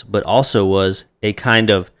troubles, but also was a kind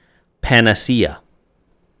of panacea.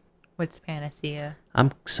 What's panacea?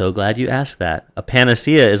 I'm so glad you asked that. A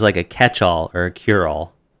panacea is like a catch-all or a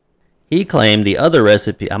cure-all. He claimed the other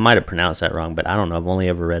recipe, I might have pronounced that wrong, but I don't know, I've only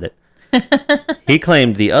ever read it. He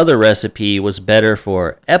claimed the other recipe was better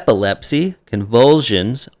for epilepsy,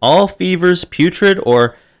 convulsions, all fevers, putrid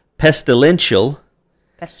or pestilential,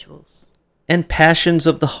 Vegetables. and passions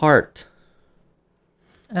of the heart.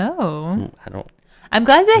 Oh. I don't, I'm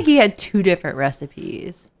glad that he had 2 different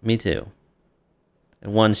recipes. me too.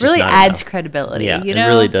 And one's just Really not adds enough. credibility, Yeah, you know? it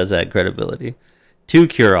really does add credibility. 2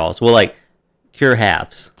 cure-alls. Well, like, cure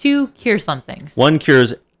halves. 2 cure somethings. One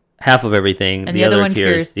cures half of everything, And the other one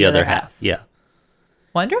cures cures the other half. Yeah.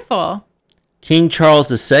 Wonderful. King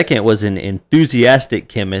Charles II was an enthusiastic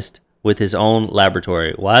chemist with his own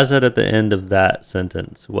laboratory. Why is that at the end of that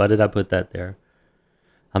sentence? Why did I put that there?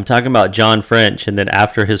 I'm talking about John French, and then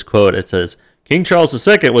after his quote, it says, King Charles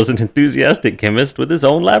II was an enthusiastic chemist with his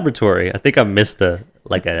own laboratory. I think I missed a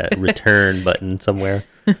return button somewhere.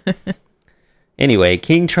 Anyway,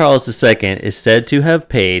 King Charles II is said to have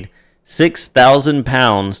paid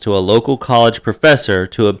 £6,000 to a local college professor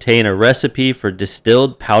to obtain a recipe for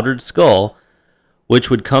distilled powdered skull, which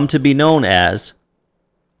would come to be known as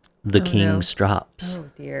the King's Drops. Oh,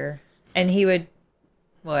 dear. And he would,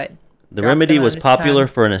 what? The Drop remedy them on was his popular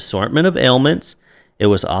tongue. for an assortment of ailments. It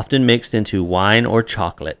was often mixed into wine or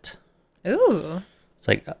chocolate. Ooh. It's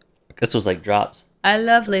like, I guess it was like drops. I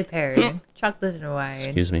lovely pairing. Chocolate and wine.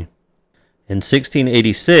 Excuse me. In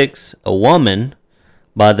 1686, a woman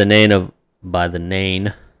by the name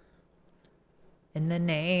In the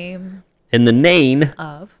name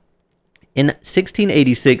of. In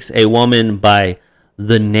 1686, a woman by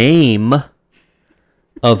the name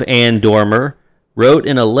of Anne Dormer wrote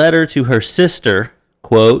in a letter to her sister,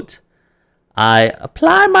 quote, I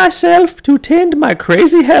apply myself to tend my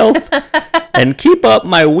crazy health and keep up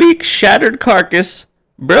my weak, shattered carcass,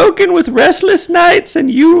 broken with restless nights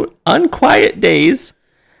and you unquiet days.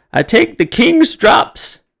 I take the King's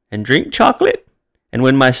Drops and drink chocolate, and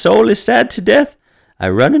when my soul is sad to death, I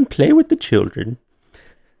run and play with the children.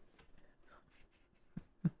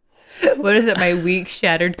 What is it? My weak,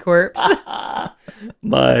 shattered corpse?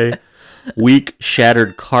 My weak,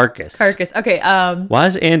 shattered carcass. Carcass. Okay, Why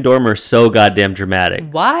is Anne Dormer so goddamn dramatic?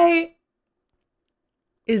 why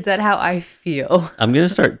is that how I feel? I'm going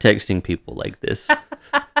to start texting people like this.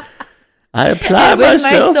 I apply And when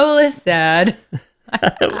my myself. soul is sad,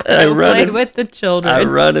 I I run play and, with the children. I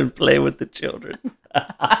run and play with the children.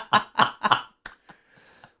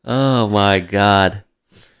 Oh my God.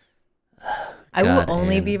 I God, will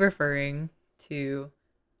only Anne. be referring to.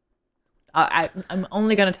 I'm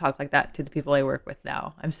only gonna talk like that to the people I work with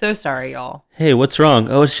now. I'm so sorry, y'all. Hey, what's wrong?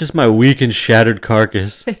 Oh, it's just my weak and shattered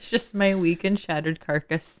carcass. It's just my weak and shattered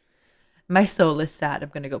carcass. My soul is sad. I'm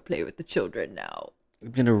gonna go play with the children now. I'm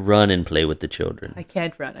going to run and play with the children. I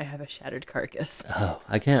can't run. I have a shattered carcass. Oh,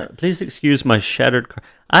 I can't. Please excuse my shattered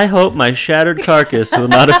I hope my shattered carcass will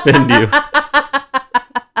not offend you.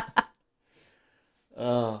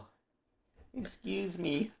 Oh. Excuse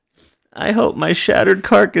me. I hope my shattered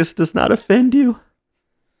carcass does not offend you.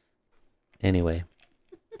 Anyway.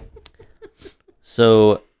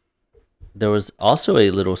 So, there was also a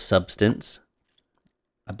little substance.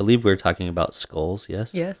 I believe we were talking about skulls,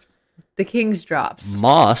 yes? Yes. The King's Drops.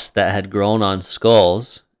 Moss that had grown on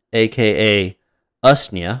skulls, aka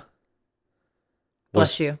usnea.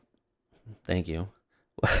 Bless you. Thank you.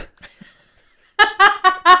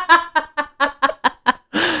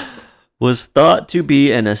 Was thought to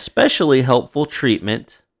be an especially helpful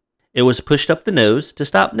treatment. It was pushed up the nose to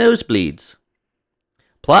stop nosebleeds.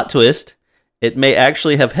 Plot twist, it may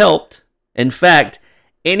actually have helped. In fact,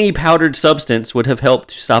 any powdered substance would have helped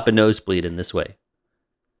to stop a nosebleed in this way.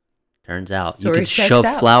 Turns out, you Story could checks shove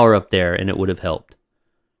out. flour up there and it would have helped.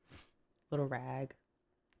 Little rag.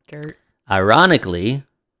 Dirt. Ironically,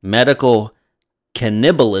 medical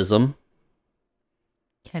cannibalism,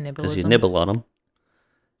 because Cannibalism. you nibble on them.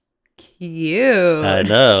 Cute. I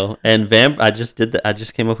know. And I just did that. I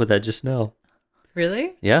just came up with that just now.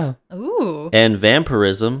 Really? Yeah. Ooh. And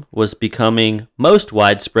vampirism was becoming most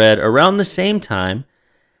widespread around the same time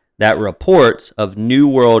that reports of New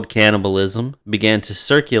World cannibalism began to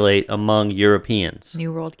circulate among Europeans.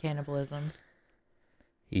 New World Cannibalism.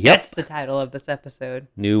 Yep. That's the title of this episode.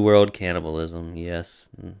 New World cannibalism, yes.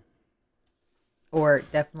 Or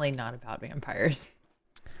definitely not about vampires.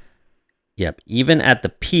 Yep. Even at the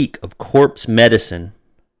peak of corpse medicine,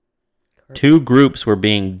 two groups were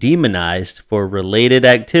being demonized for related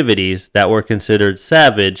activities that were considered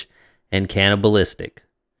savage and cannibalistic.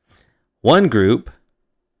 One group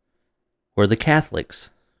were the Catholics,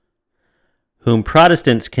 whom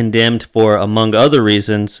Protestants condemned for, among other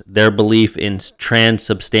reasons, their belief in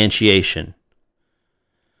transubstantiation.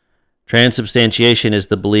 Transubstantiation is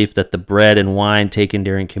the belief that the bread and wine taken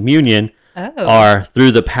during communion are,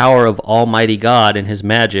 through the power of Almighty God and His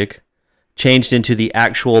magic, changed into the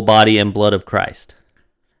actual body and blood of Christ.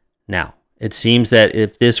 Now, it seems that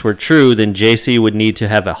if this were true, then JC would need to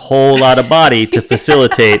have a whole lot of body to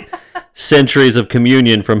facilitate centuries of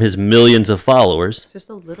communion from his millions of followers. Just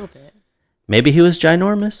a little bit. Maybe he was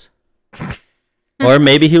ginormous. Or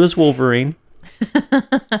maybe he was Wolverine.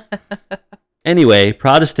 Anyway,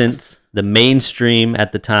 Protestants, the mainstream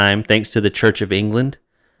at the time, thanks to the Church of England.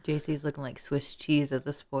 JC's looking like Swiss cheese at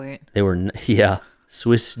this point. They were, yeah,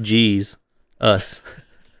 Swiss G's. Us.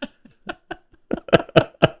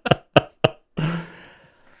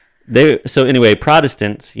 So anyway,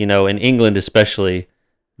 Protestants, in England especially,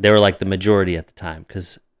 they were like the majority at the time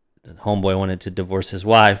because the homeboy wanted to divorce his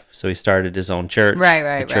wife, so he started his own church,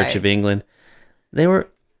 the Church of England.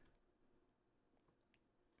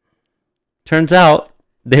 Turns out,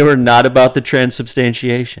 they were not about the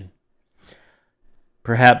transubstantiation.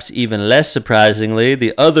 Perhaps even less surprisingly,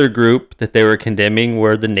 the other group that they were condemning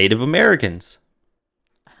were the Native Americans.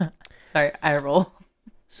 Sorry, eye roll.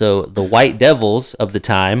 So the white devils of the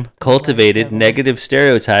time cultivated negative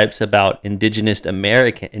stereotypes about indigenous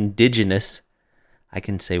Americans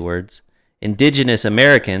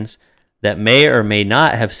that may or may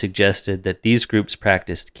not have suggested that these groups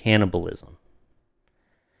practiced cannibalism.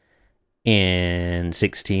 In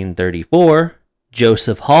 1634,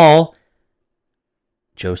 Joseph Hall,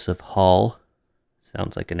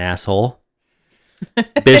 sounds like an asshole,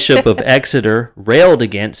 Bishop of Exeter, railed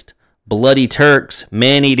against bloody Turks,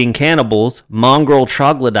 man-eating cannibals, mongrel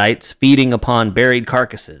troglodytes feeding upon buried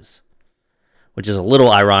carcasses, which is a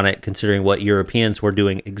little ironic considering what Europeans were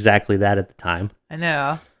doing exactly that at the time. I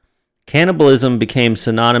know. Cannibalism became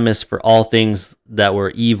synonymous for all things that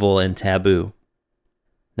were evil and taboo.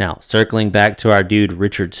 Now, circling back to our dude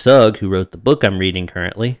Richard Sugg, who wrote the book I'm reading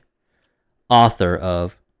currently, author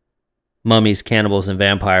of Mummies, Cannibals, and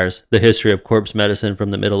Vampires, The History of Corpse Medicine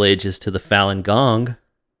from the Middle Ages to the Falun Gong,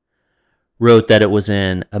 wrote that it was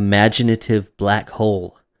an imaginative black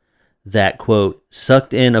hole that, quote,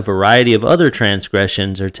 sucked in a variety of other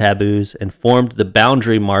transgressions or taboos and formed the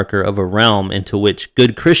boundary marker of a realm into which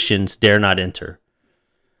good Christians dare not enter.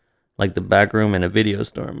 Like the back room in a video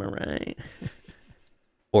store, am I right?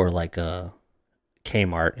 Or like a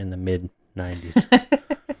Kmart in the mid-90s.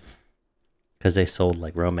 Because they sold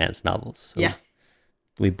like romance novels. So yeah.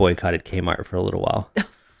 We boycotted Kmart for a little while.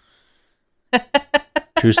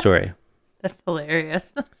 True story. That's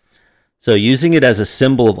hilarious. So using it as a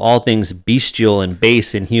symbol of all things bestial and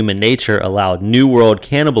base in human nature allowed New World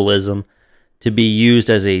cannibalism to be used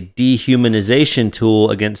as a dehumanization tool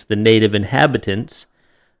against the native inhabitants,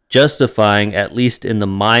 justifying, at least in the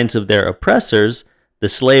minds of their oppressors, the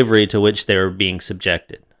slavery to which they were being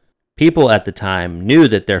subjected. People at the time knew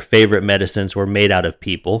that their favorite medicines were made out of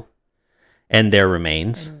people and their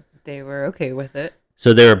remains. And they were okay with it.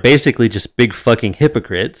 So they were basically just big fucking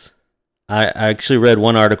hypocrites. I actually read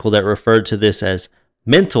one article that referred to this as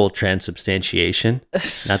mental transubstantiation.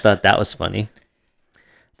 And I thought that was funny. I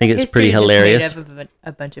think it's pretty hilarious. Made up of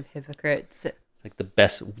a bunch of hypocrites. Like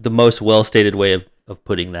the most well-stated way of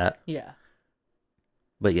putting that. Yeah.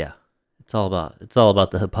 But yeah, it's all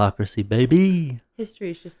about the hypocrisy, baby.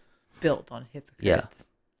 History is just built on hypocrites. Yeah.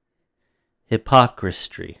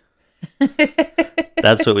 Hypocrisy.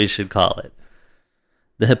 That's what we should call it.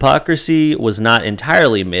 The hypocrisy was not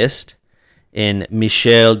entirely missed in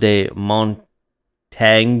Michel de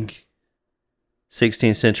Montaigne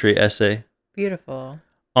 16th century essay. Beautiful.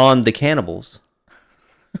 On the cannibals.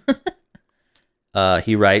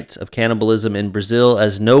 He writes of cannibalism in Brazil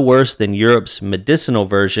as no worse than Europe's medicinal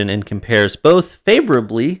version and compares both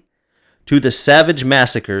favorably to the savage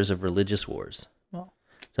massacres of religious wars. Well,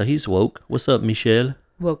 so he's woke. What's up, Michel?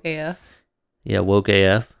 Woke AF. Yeah, woke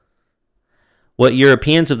AF. What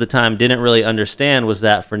Europeans of the time didn't really understand was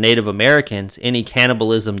that for Native Americans, any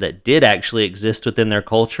cannibalism that did actually exist within their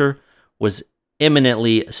culture was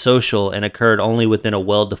eminently social and occurred only within a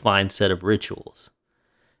well-defined set of rituals.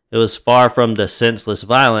 It was far from the senseless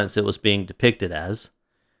violence it was being depicted as.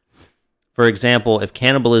 For example, if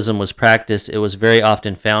cannibalism was practiced, it was very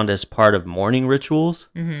often found as part of mourning rituals.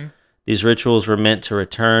 Mm-hmm. These rituals were meant to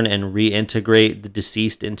return and reintegrate the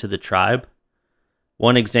deceased into the tribe.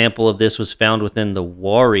 One example of this was found within the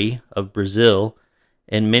Wari of Brazil,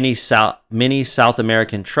 In many South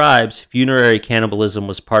American tribes, funerary cannibalism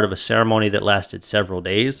was part of a ceremony that lasted several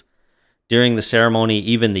days. During the ceremony,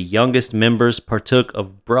 even the youngest members partook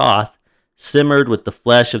of broth simmered with the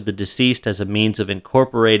flesh of the deceased as a means of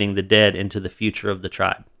incorporating the dead into the future of the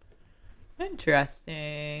tribe.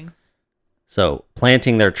 Interesting. So,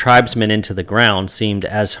 planting their tribesmen into the ground seemed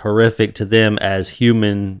as horrific to them as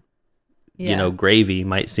human, gravy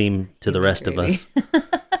might seem to the rest of us.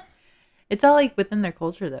 It's all like within their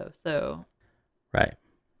culture, though. So, right.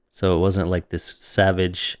 So it wasn't like this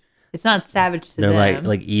savage. It's not savage to them. They're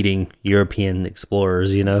like eating European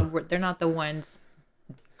explorers, They're not the ones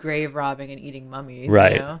grave robbing and eating mummies,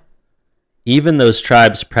 right? Even those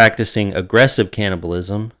tribes practicing aggressive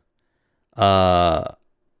cannibalism, the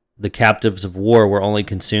captives of war were only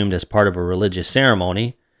consumed as part of a religious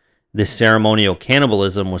ceremony. This ceremonial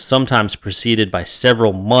cannibalism was sometimes preceded by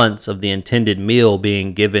several months of the intended meal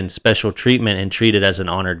being given special treatment and treated as an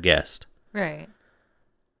honored guest. Right.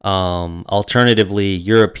 Alternatively,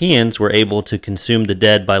 Europeans were able to consume the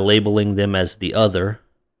dead by labeling them as the other.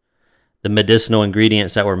 The medicinal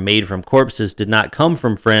ingredients that were made from corpses did not come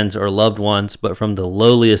from friends or loved ones, but from the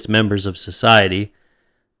lowliest members of society.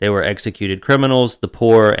 They were executed criminals, the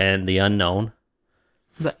poor, and the unknown.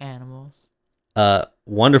 The animals. A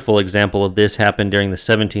wonderful example of this happened during the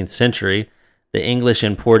 17th century. The English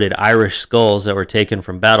imported Irish skulls that were taken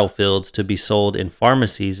from battlefields to be sold in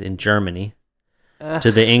pharmacies in Germany. Ugh.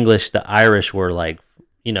 To the English, the Irish were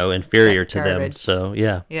inferior to them. Garbage. So,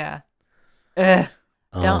 yeah. Yeah. Ugh.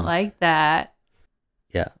 Don't like that.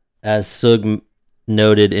 Yeah. As Sugg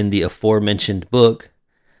noted in the aforementioned book,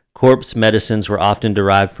 corpse medicines were often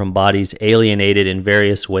derived from bodies alienated in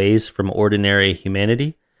various ways from ordinary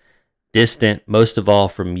humanity, distant most of all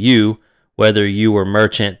from you, whether you were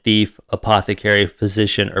merchant, thief, apothecary,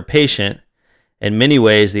 physician, or patient. In many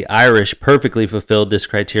ways, the Irish perfectly fulfilled this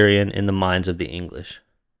criterion in the minds of the English.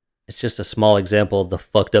 It's just a small example of the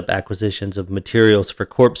fucked up acquisitions of materials for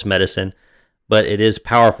corpse medicine, but it is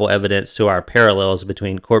powerful evidence to our parallels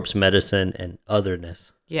between corpse medicine and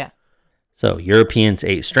otherness. Yeah. So, Europeans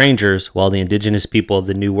ate strangers, while the indigenous people of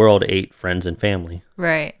the New World ate friends and family.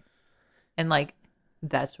 Right. And,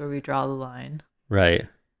 that's where we draw the line. Right.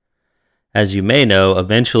 As you may know,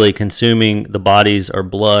 eventually consuming the bodies or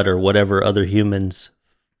blood or whatever of other humans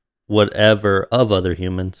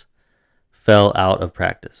fell out of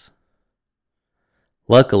practice.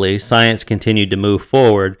 Luckily, science continued to move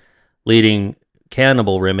forward, leading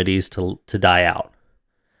cannibal remedies to die out.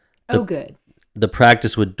 Good. The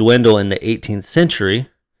practice would dwindle in the 18th century.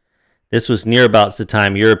 This was near about the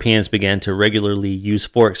time Europeans began to regularly use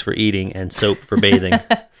forks for eating and soap for bathing.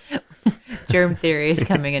 Germ theory is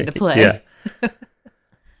coming into play. Yeah.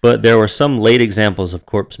 But there were some late examples of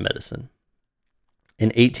corpse medicine. In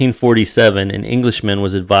 1847, an Englishman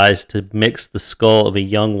was advised to mix the skull of a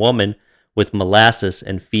young woman with molasses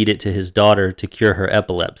and feed it to his daughter to cure her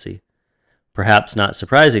epilepsy. Perhaps not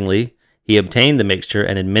surprisingly, he obtained the mixture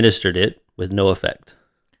and administered it with no effect.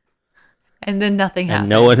 And then nothing happened. And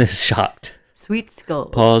no one is shocked. Sweet skull.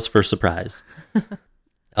 Pause for surprise.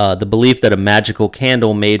 The belief that a magical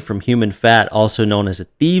candle made from human fat, also known as a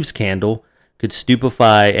thieves' candle, could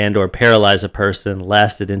stupefy and or paralyze a person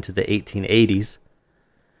lasted into the 1880s.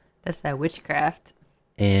 That's that witchcraft.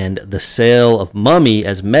 And the sale of mummy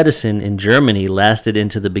as medicine in Germany lasted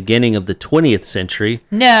into the beginning of the 20th century.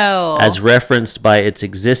 No. As referenced by its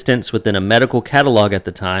existence within a medical catalog at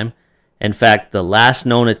the time. In fact, the last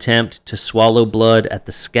known attempt to swallow blood at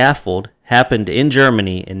the scaffold happened in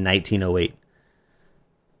Germany in 1908.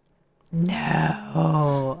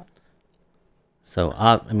 No. So,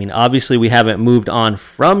 obviously we haven't moved on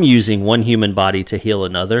from using one human body to heal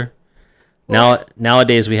another.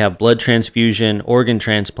 Nowadays we have blood transfusion, organ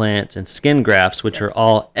transplants, and skin grafts, which are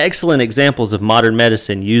all excellent examples of modern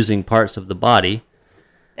medicine using parts of the body.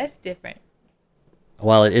 That's different.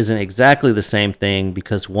 While it isn't exactly the same thing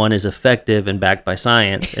because one is effective and backed by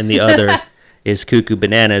science, and the other is cuckoo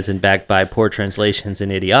bananas and backed by poor translations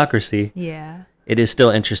and idiocracy, yeah, it is still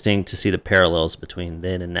interesting to see the parallels between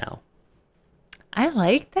then and now. I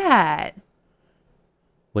like that.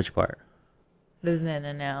 Which part? The then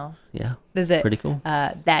and now. Yeah. Does it? Pretty cool.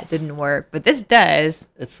 That didn't work, but this does.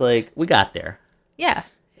 It's like, we got there. Yeah.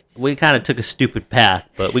 We kind of took a stupid path,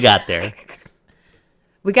 but we got there.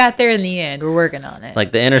 We got there in the end. We're working on it. It's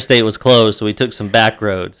like the interstate was closed, so we took some back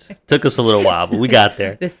roads. Took us a little while, but we got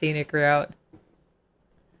there. The scenic route.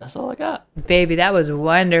 That's all I got. Baby, that was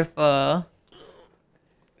wonderful.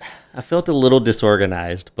 I felt a little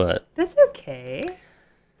disorganized, but... That's okay.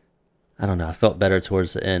 I don't know. I felt better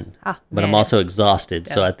towards the end, but man. I'm also exhausted,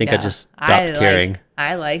 so I think I just stopped caring.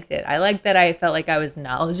 I liked it. I liked that I felt like I was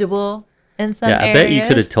knowledgeable in some Yeah, I areas. bet you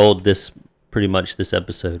could have told this pretty much this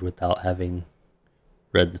episode without having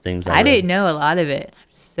read the things I read. didn't know a lot of it. I'm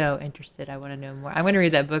so interested. I want to know more. I'm going to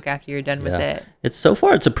read that book after you're done with it. It's so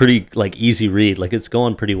far it's a pretty like easy read. Like it's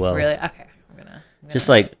going pretty well. Really? Okay. I'm gonna Just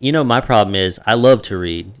like, my problem is I love to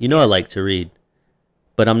read. I like to read.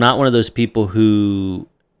 But I'm not one of those people who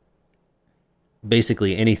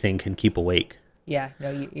basically anything can keep awake. Yeah,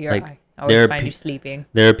 no, you're Like, I always find you sleeping.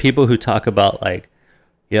 There are people who talk about like,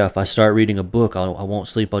 yeah, if I start reading a book, I won't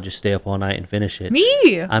sleep. I'll just stay up all night and finish it.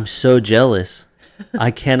 Me? I'm so jealous.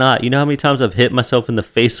 I cannot. You know how many times I've hit myself in the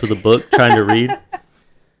face with a book trying to read?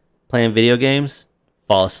 Playing video games,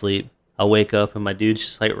 fall asleep. I wake up and my dude's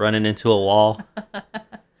just like running into a wall.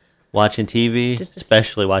 Watching TV,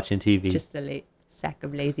 especially watching TV. Just a sack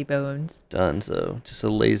of lazy bones. Done so. Just a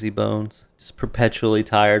lazy bones. Just perpetually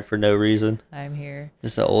tired for no reason. I'm here.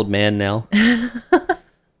 Just an old man now.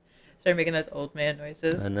 Start making those old man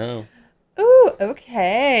noises. I know. Ooh,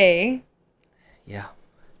 okay. Yeah.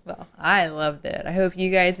 Well, I loved it. I hope you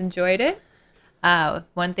guys enjoyed it.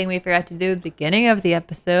 One thing we forgot to do at the beginning of the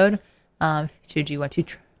episode, should you want to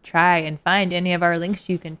try and find any of our links,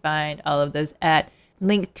 you can find all of those at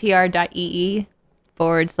linktr.ee/our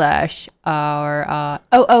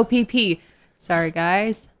OOPP. Sorry,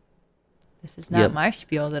 guys. This is not my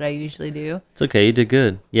spiel that I usually do. It's okay. You did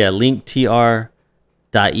good. Yeah,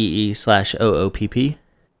 linktr.ee/OOPP.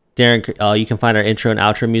 Darren, you can find our intro and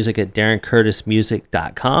outro music at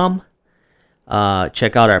DarrenCurtisMusic.com.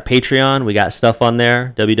 Check out our Patreon. We got stuff on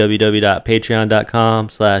there.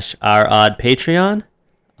 www.patreon.com/ouroddpatreon.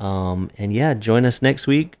 And yeah, join us next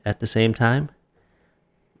week at the same time.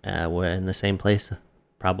 We're in the same place,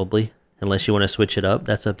 probably. Unless you want to switch it up.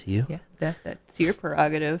 That's up to you. Yeah, that's your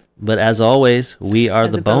prerogative. But as always, we are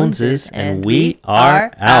the Boneses, and we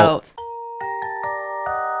are out.